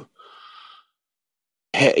few,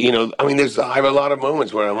 I have a lot of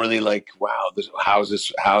moments where I'm really like, wow, how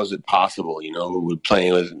is it possible? We're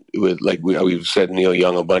playing with like we've said Neil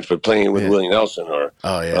Young a bunch, but playing with Willie Nelson, or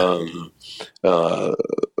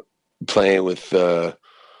playing with, I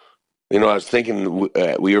was thinking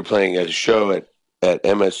we were playing a show at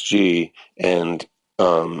MSG, and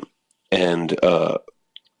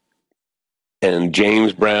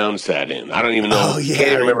James Brown sat in. I don't even know. Oh yeah, can't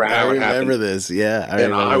even remember how I it happened. Remember this? Yeah,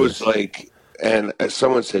 I was like, and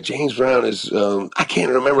someone said James Brown is. I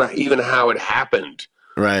can't remember even how it happened.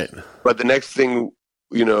 Right. But the next thing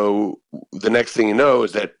the next thing you know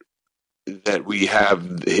is that we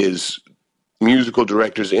have his musical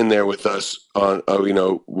directors in there with us on,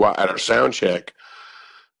 at our sound check,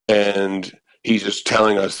 and he's just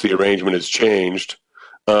telling us the arrangement has changed,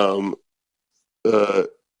 um, uh,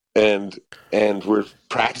 and we're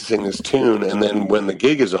practicing this tune, and then when the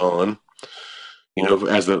gig is on,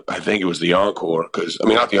 I think it was the encore,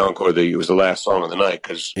 not the encore, it was the last song of the night,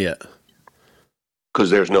 because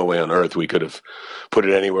there's no way on earth we could have put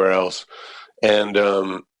it anywhere else, and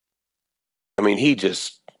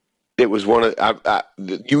it was one of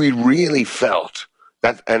you really felt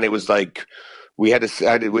that, and it was like we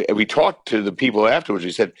talked to the people afterwards.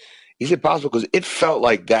 We said, "Is it possible?" Because it felt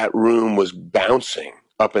like that room was bouncing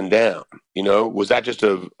up and down. Was that just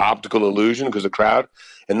an optical illusion because of the crowd?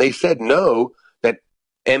 And they said no, that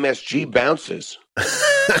MSG bounces.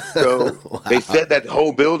 So wow. They said that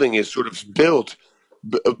whole building is sort of built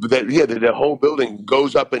that the whole building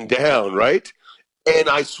goes up and down, right? And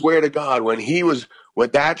I swear to God,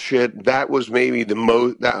 with that shit, that was maybe the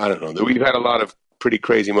most. I don't know. We've had a lot of pretty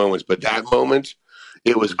crazy moments, but that moment,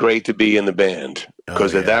 it was great to be in the band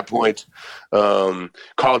because at that point,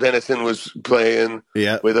 Carl Dennison was playing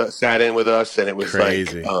with us, sat in with us, and it was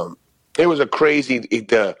crazy. It was a crazy.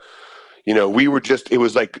 We were just. It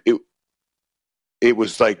was like it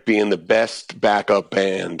was like being the best backup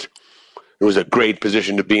band. It was a great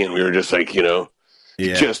position to be in. We were just like,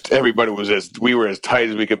 just everybody we were as tight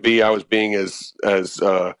as we could be. I was being as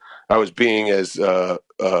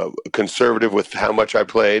conservative with how much I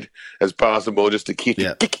played as possible, just to keep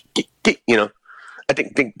I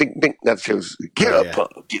think that shows get up,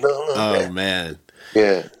 punk, Oh man,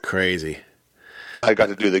 yeah, crazy. I got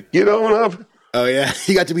to do the get on up. Oh yeah,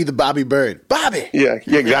 you got to be the Bobby Bird, Bobby. Yeah,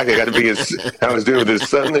 exactly. I got to be I was doing with his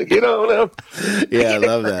son. Get on up. Yeah, I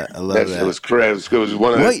love that. It was crazy. It was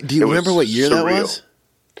one of. Wait, do you remember what year that was?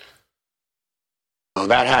 Oh,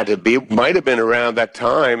 that had to be. Might have been around that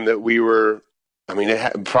time that we were.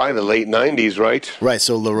 Probably the late '90s, right? Right.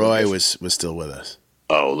 So Leroy was still with us.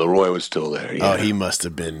 Oh, Leroy was still there. Yeah. Oh, he must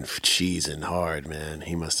have been cheesing hard, man.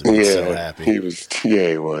 He must have been so happy. He was. Yeah,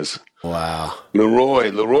 he was. Wow.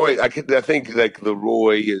 Leroy. I think like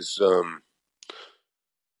Leroy is.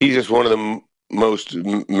 He's just one of the most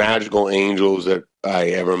magical angels that I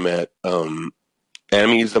ever met. And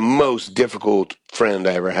he's the most difficult friend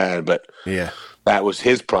I ever had. But that was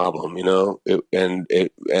his problem, and a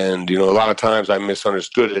lot of times I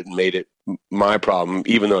misunderstood it and made it my problem,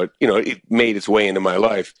 even though it made its way into my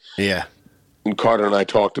life. Yeah. And Carter and I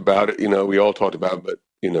talked about it. We all talked about it, but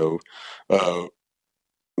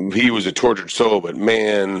he was a tortured soul. But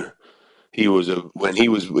man,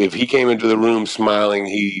 if he came into the room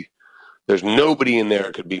smiling, there's nobody in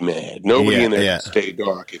there could be mad. Nobody in there could stay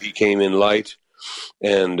dark if he came in light.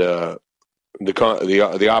 And the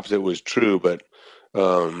opposite was true, but.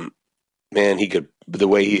 Man, he could, the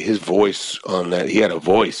way his voice on that, he had a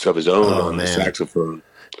voice of his own on the saxophone.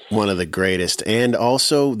 One of the greatest, and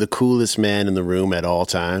also the coolest man in the room at all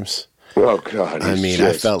times. Oh God!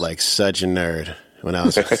 I felt like such a nerd when I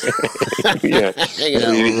was. He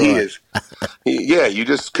is. You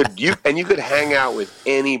just could you could hang out with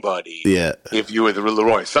anybody. Yeah. If you were the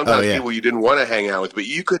Leroy, sometimes people you didn't want to hang out with, but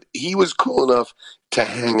you could. He was cool enough to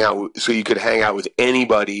hang out, so you could hang out with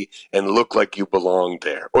anybody and look like you belonged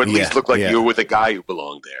there, or at least look like you were with a guy who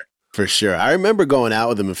belonged there. For sure. I remember going out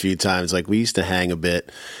with him a few times. Like, we used to hang a bit,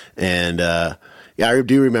 and I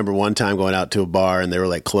do remember one time going out to a bar and they were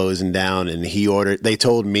like closing down, and they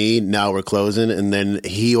told me, now we're closing, and then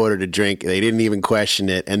he ordered a drink. They didn't even question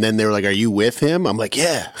it, and then they were like, are you with him? I'm like,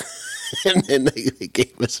 yeah. And then they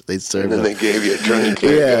gave us, they served and then they gave you a drink.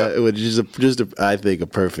 It was just I think a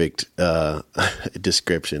perfect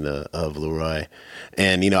description of Leroy.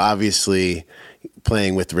 And, obviously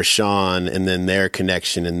playing with Rashawn and then their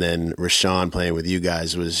connection, and then Rashawn playing with you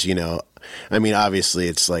guys was, obviously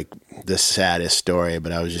it's like the saddest story,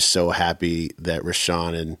 but I was just so happy that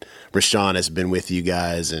Rashawn has been with you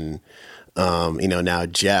guys, and now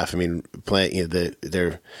Jeff. Playing,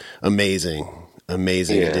 they're amazing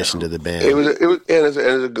addition to the band. It was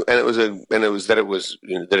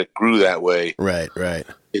that it grew that way. Right.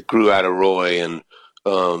 It grew out of Roy, and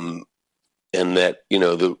that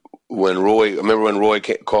when Roy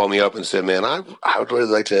called me up and said, "Man, I would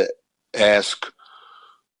really like to ask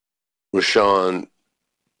Rashawn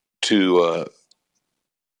to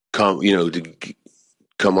come, to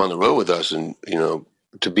come on the road with us, and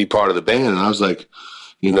to be part of the band." And I was like,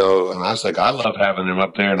 I love having him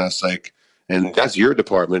up there, and I was like, and that's your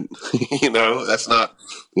department, that's not,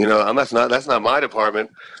 that's not my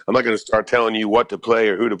department. I'm not going to start telling you what to play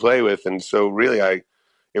or who to play with. And so really,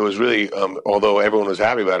 it was really, although everyone was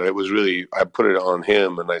happy about it, it was really, I put it on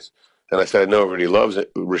him, and I said, I know everybody loves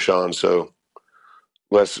it, Rashawn, so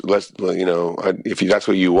let's if that's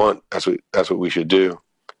what you want, that's what we should do.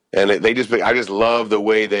 And I just love the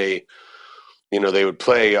way they would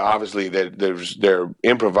play. Obviously, they're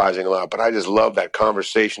improvising a lot, but I just love that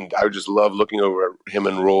conversation. I would just love looking over at him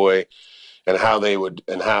and Roy, and how they would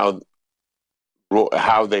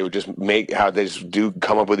just do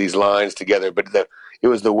come up with these lines together. But it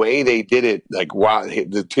was the way they did it, like while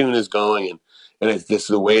the tune is going, and it's just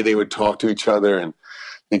the way they would talk to each other, and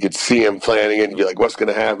you could see him planning it and be like, what's going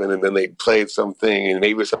to happen? And then they played something, and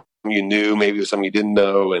maybe it was something you knew, maybe it was something you didn't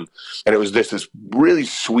know. And it was this really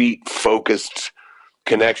sweet, focused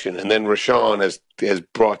connection. And then Rashawn has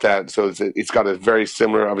brought that. So it's got a very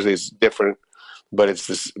similar, obviously it's different, but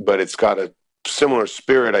it's got a similar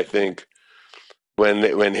spirit, I think,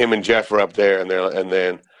 when him and Jeff are up there, and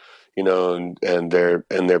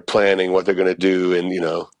they're planning what they're going to do, and,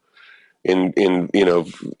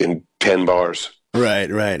 in 10 bars.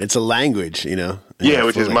 Right. It's a language, Yeah,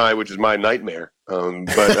 which is my nightmare. But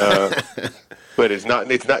it's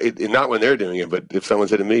not when they're doing it. But if someone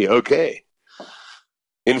said to me, "Okay,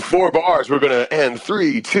 in 4 bars, we're gonna end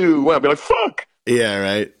 3, 2, 1," I'd be like, "Fuck." Yeah,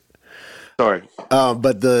 right. Sorry.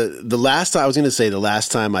 But the last time, I was going to say, the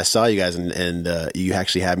last time I saw you guys, and you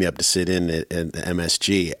actually had me up to sit in at the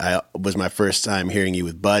MSG, was my first time hearing you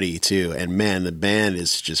with Buddy too. And man, the band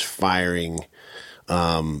is just firing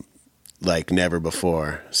like never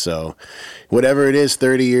before. So whatever it is,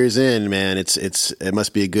 30 years in, man, it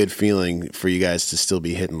must be a good feeling for you guys to still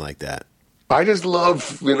be hitting like that. I just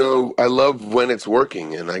love, I love when it's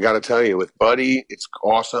working. And I got to tell you, with Buddy, it's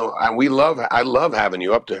awesome. I love having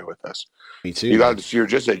you up there with us. Me too. You're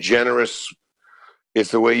just a generous,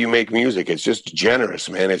 it's the way you make music. It's just generous,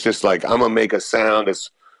 man. It's just like, I'm going to make a sound.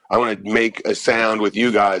 I want to make a sound with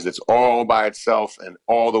you guys that's all by itself and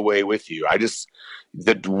all the way with you.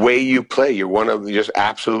 The way you play, you're just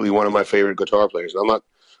absolutely one of my favorite guitar players. I'm not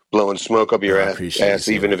blowing smoke up your ass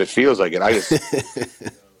even if it feels like it. I just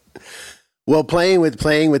well, playing with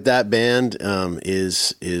that band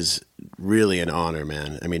is really an honor,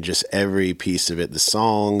 man. I mean, just every piece of it, the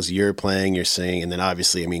songs you're playing, you're singing, and then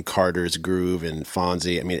obviously, I mean, Carter's groove and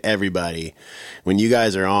Fonzie. I mean, everybody. When you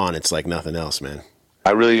guys are on, it's like nothing else, man.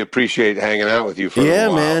 I really appreciate hanging out with you for a while.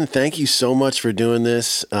 Yeah, man. Thank you so much for doing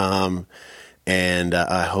this. And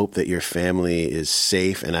I hope that your family is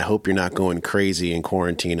safe, and I hope you're not going crazy in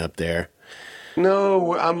quarantine up there.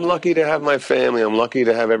 No, I'm lucky to have my family. I'm lucky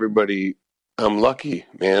to have everybody. I'm lucky,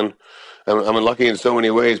 man. I'm lucky in so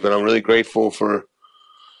many ways, but I'm really grateful for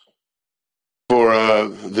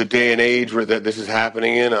the day and age where this is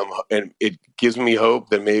happening in. And it gives me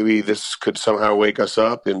hope that maybe this could somehow wake us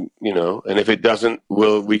up, and and if it doesn't,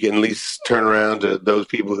 we can at least turn around to those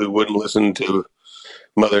people who wouldn't listen to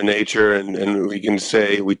Mother Nature, and we can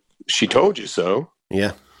say, she told you so.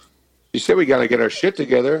 Yeah. She said we got to get our shit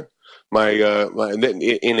together. In a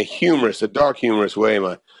dark humorous way,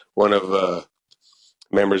 one of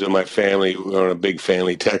members of my family, we're on a big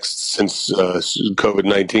family text since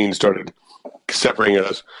COVID-19 started separating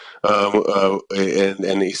us,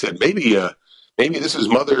 and he said maybe this is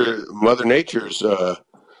Mother Nature's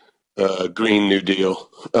Green New Deal.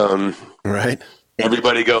 Right.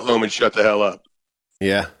 Everybody go home and shut the hell up.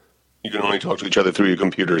 Yeah. You can only talk to each other through your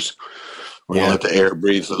computers. We're going to let the air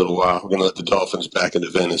breathe for a little while. We're going to let the dolphins back into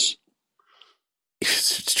Venice.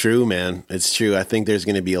 It's true, man. It's true. I think there's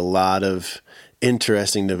going to be a lot of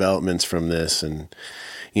interesting developments from this. And,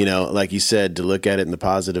 like you said, to look at it in the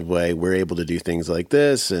positive way, we're able to do things like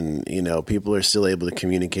this. And, people are still able to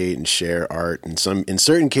communicate and share art. And in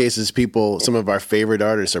certain cases, some of our favorite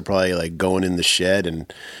artists are probably like going in the shed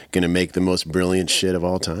and going to make the most brilliant shit of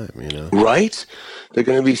all time, Right? They're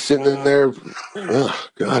going to be sitting in there. Oh,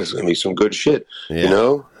 God, it's going to be some good shit,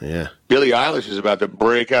 Yeah. Billie Eilish is about to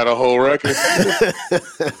break out a whole record.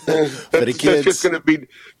 That's just going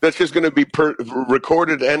to be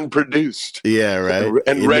recorded and produced. Yeah, right.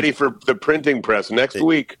 And ready for the printing press next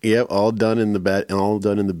week. Yep, all done in the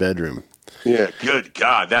bedroom. Yeah, good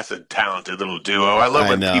God, that's a talented little duo. I love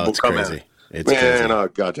when people come in. It's crazy. I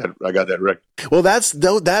got that record. Well, that's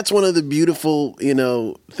one of the beautiful,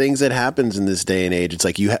 things that happens in this day and age. It's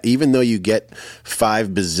like even though you get 5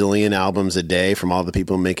 bazillion albums a day from all the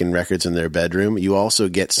people making records in their bedroom, you also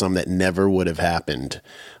get some that never would have happened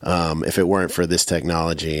if it weren't for this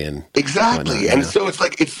technology and exactly. And so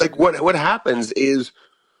it's like what happens is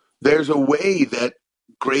there's a way that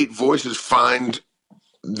great voices find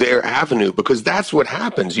their avenue, because that's what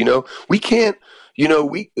happens. We can't.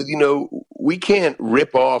 We can't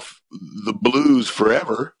rip off the blues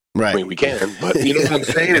forever. Right. I mean, we can, but you know what I'm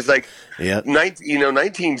saying? It's like, Yeah. the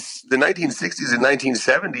 1960s and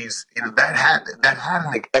 1970s, that had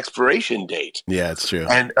an expiration date. Yeah, it's true.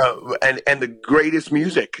 And the greatest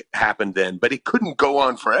music happened then, but it couldn't go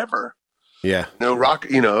on forever. Yeah. No rock,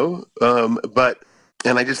 but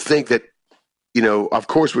I just think that, of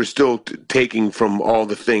course we're still taking from all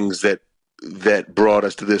the things that brought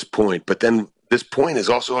us to this point, but then this point is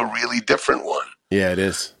also a really different one. Yeah, it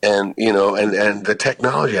is. And, and the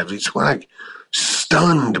technology, I'm just like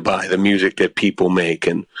stunned by the music that people make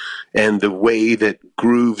and the way that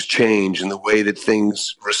grooves change and the way that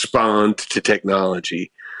things respond to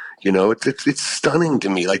technology. It's stunning to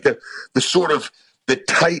me. Like the sort of the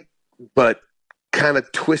tight but kind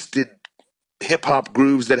of twisted hip hop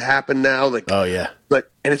grooves that happen now. Like, oh yeah.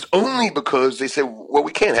 And it's only because they say, well,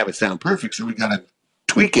 we can't have it sound perfect, so we got to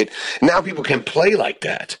tweak it. Now people can play like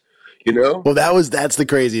that. Well, that's the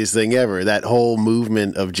craziest thing ever. That whole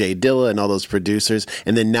movement of Jay Dilla and all those producers,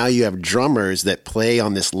 and then now you have drummers that play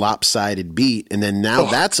on this lopsided beat, and then now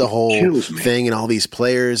that's a whole thing, and all these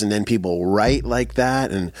players, and then people write like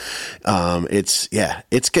that, and it's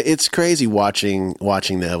crazy watching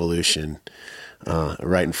the evolution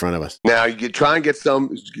right in front of us. Now you try and get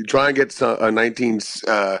some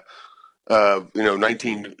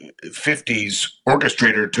 1950s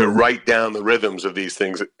orchestrator to write down the rhythms of these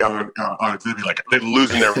things. They'd be like, they're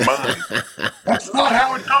losing their mind. That's not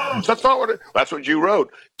how it goes. That's not that's what you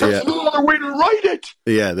wrote. There's no other way to write it.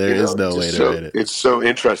 Yeah, there is no way to write it. It's so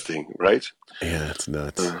interesting, right? Yeah, it's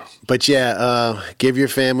nuts. But give your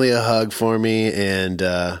family a hug for me, and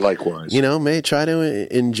likewise. Try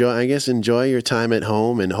to enjoy your time at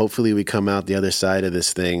home, and hopefully we come out the other side of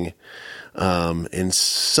this thing in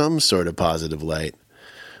some sort of positive light.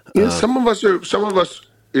 Yeah, some of us,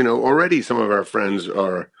 already some of our friends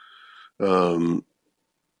are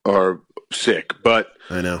sick, but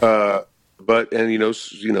I know.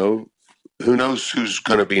 Who knows who's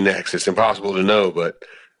going to be next? It's impossible to know, but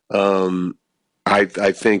I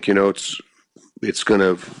think it's going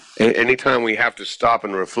to. Anytime we have to stop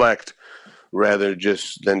and reflect, rather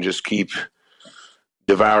than just keep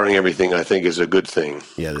devouring everything, I think is a good thing.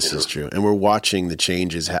 Yeah, this is true. And we're watching the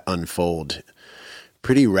changes unfold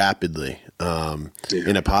pretty rapidly,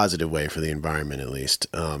 in a positive way for the environment, at least.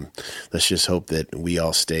 Let's just hope that we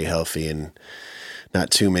all stay healthy and not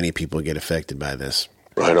too many people get affected by this.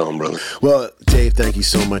 Right on, brother. Well, Dave, thank you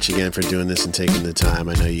so much again for doing this and taking the time.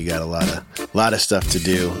 I know you got a lot of stuff to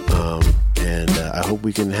do, and I hope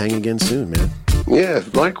we can hang again soon, man. Yeah,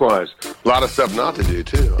 likewise. A lot of stuff not to do,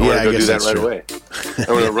 too. I want to go do that right away. I'm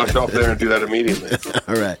going to rush off there and do that immediately.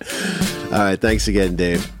 All right. Thanks again,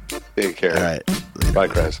 Dave. Take care. All right. Bye,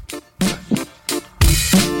 Chris.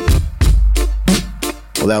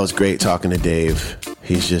 Well, that was great talking to Dave.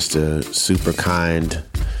 He's just a super kind,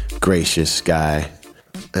 gracious guy.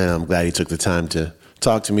 And I'm glad he took the time to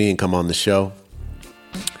talk to me and come on the show.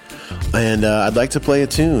 And I'd like to play a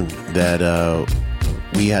tune that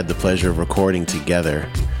we had the pleasure of recording together.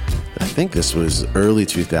 I think this was early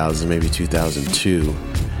 2000s, maybe 2002.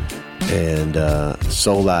 And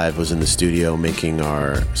Soul Live was in the studio making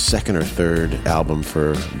our second or third album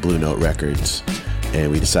for Blue Note Records.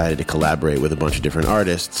 And we decided to collaborate with a bunch of different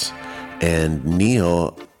artists. And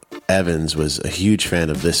Neil Evans was a huge fan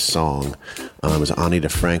of this song. It was an Ani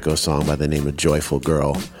DeFranco song by the name of Joyful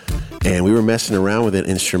Girl. And we were messing around with it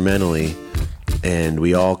instrumentally. And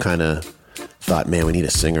we all kind of thought, man, we need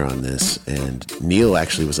a singer on this. And Neil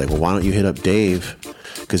actually was like, well, why don't you hit up Dave?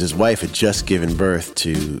 Because his wife had just given birth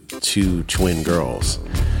to 2 twin girls.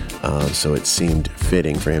 So it seemed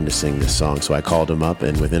fitting for him to sing this song. So I called him up,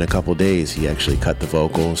 and within a couple days, he actually cut the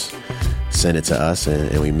vocals, sent it to us,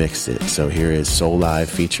 and we mixed it. So here is Soul Live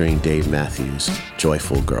featuring Dave Matthews,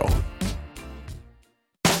 Joyful Girl.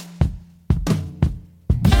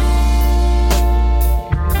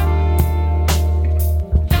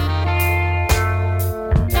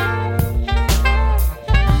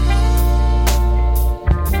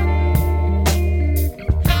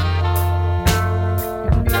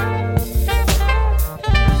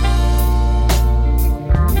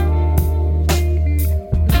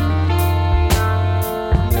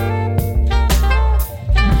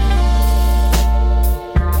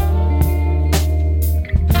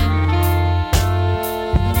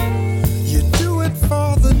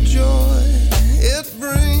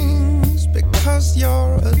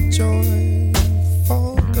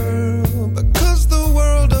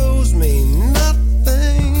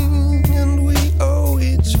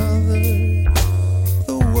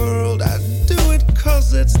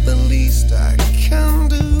 It's the least I can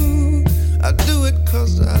do. I do it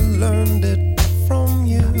 'cause I learned it from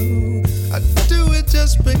you. I do it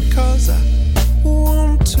just because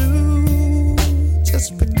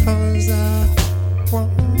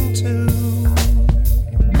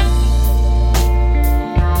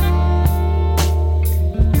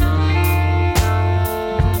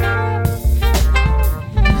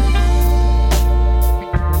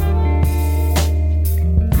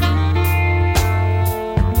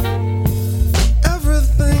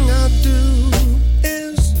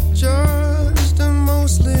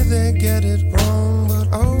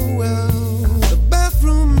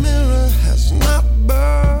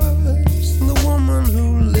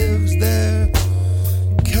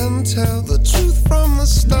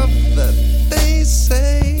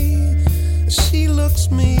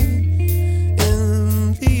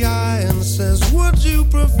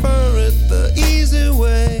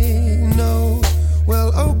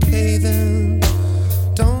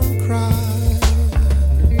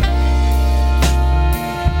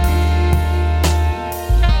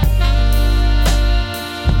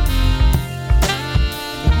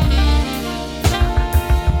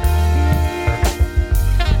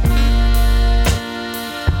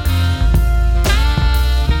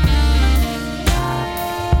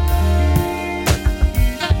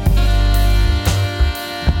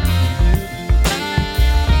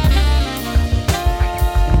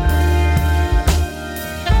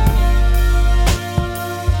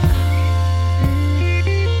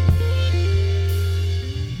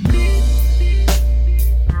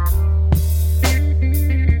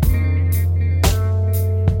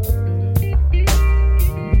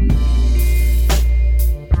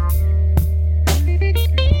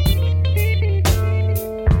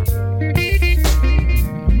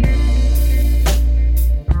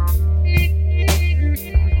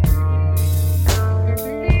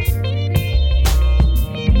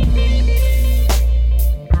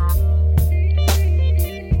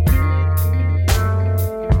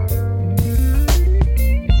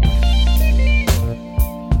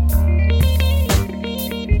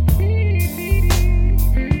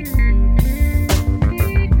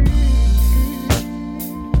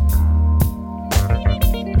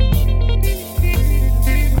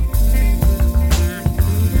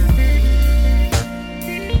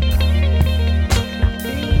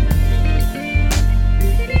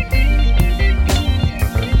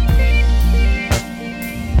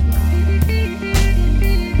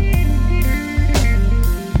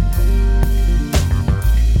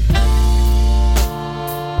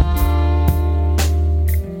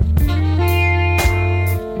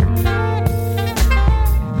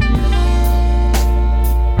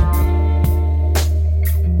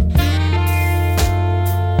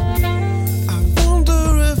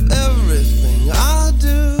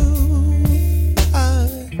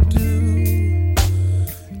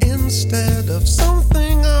instead of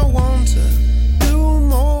something I want to do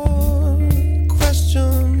more.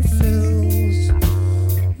 Question fills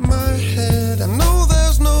my head. I know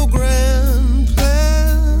there's no grand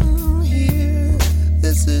plan here.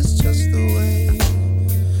 This is just the way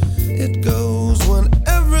it goes when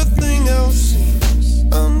everything else seems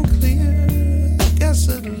unclear. I guess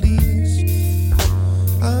at least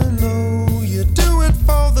I know you do it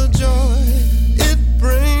for the joy it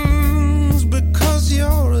brings, because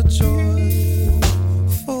you're a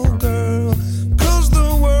joyful girl, 'cause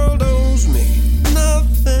the world owes me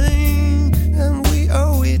nothing and we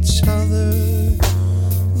owe each other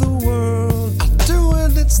the world. I do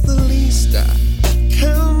it, it's the least I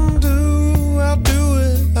can do. I do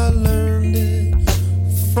it, I learned it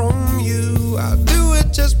from you. I do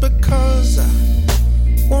it just because I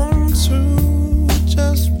want to,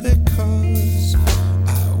 just because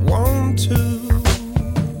I want to.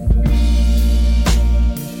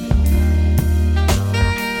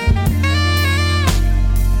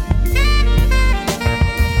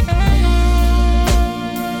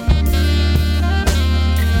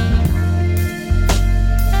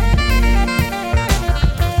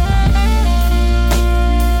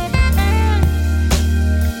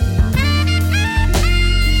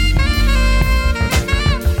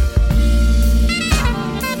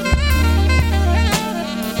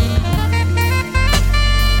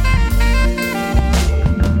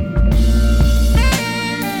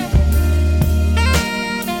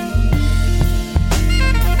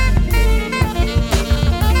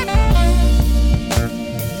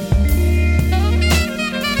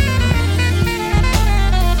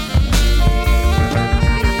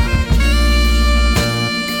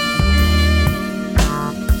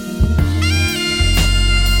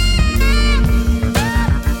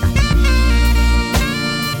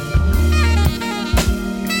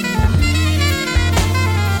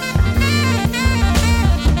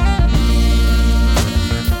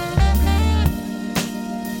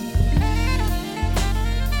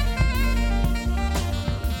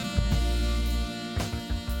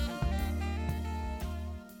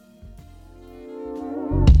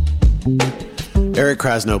 Eric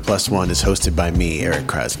Krasno Plus One is hosted by me, Eric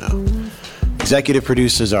Krasno. Executive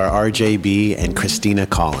producers are RJB and Christina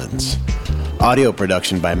Collins. Audio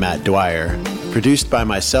production by Matt Dwyer. Produced by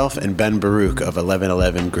myself and Ben Baruch of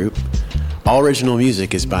 1111 Group. All original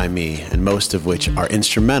music is by me, and most of which are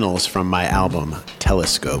instrumentals from my album,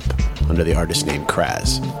 Telescope, under the artist name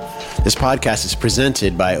Kraz. This podcast is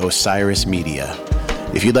presented by Osiris Media.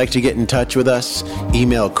 If you'd like to get in touch with us,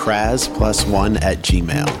 email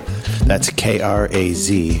krazplus1@gmail.com. That's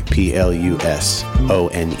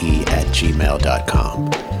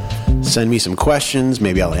KRAZPLUSONE@gmail.com. Send me some questions.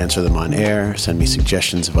 Maybe I'll answer them on air. Send me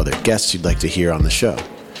suggestions of other guests you'd like to hear on the show.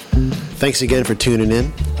 Thanks again for tuning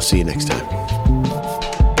in. I'll see you next time.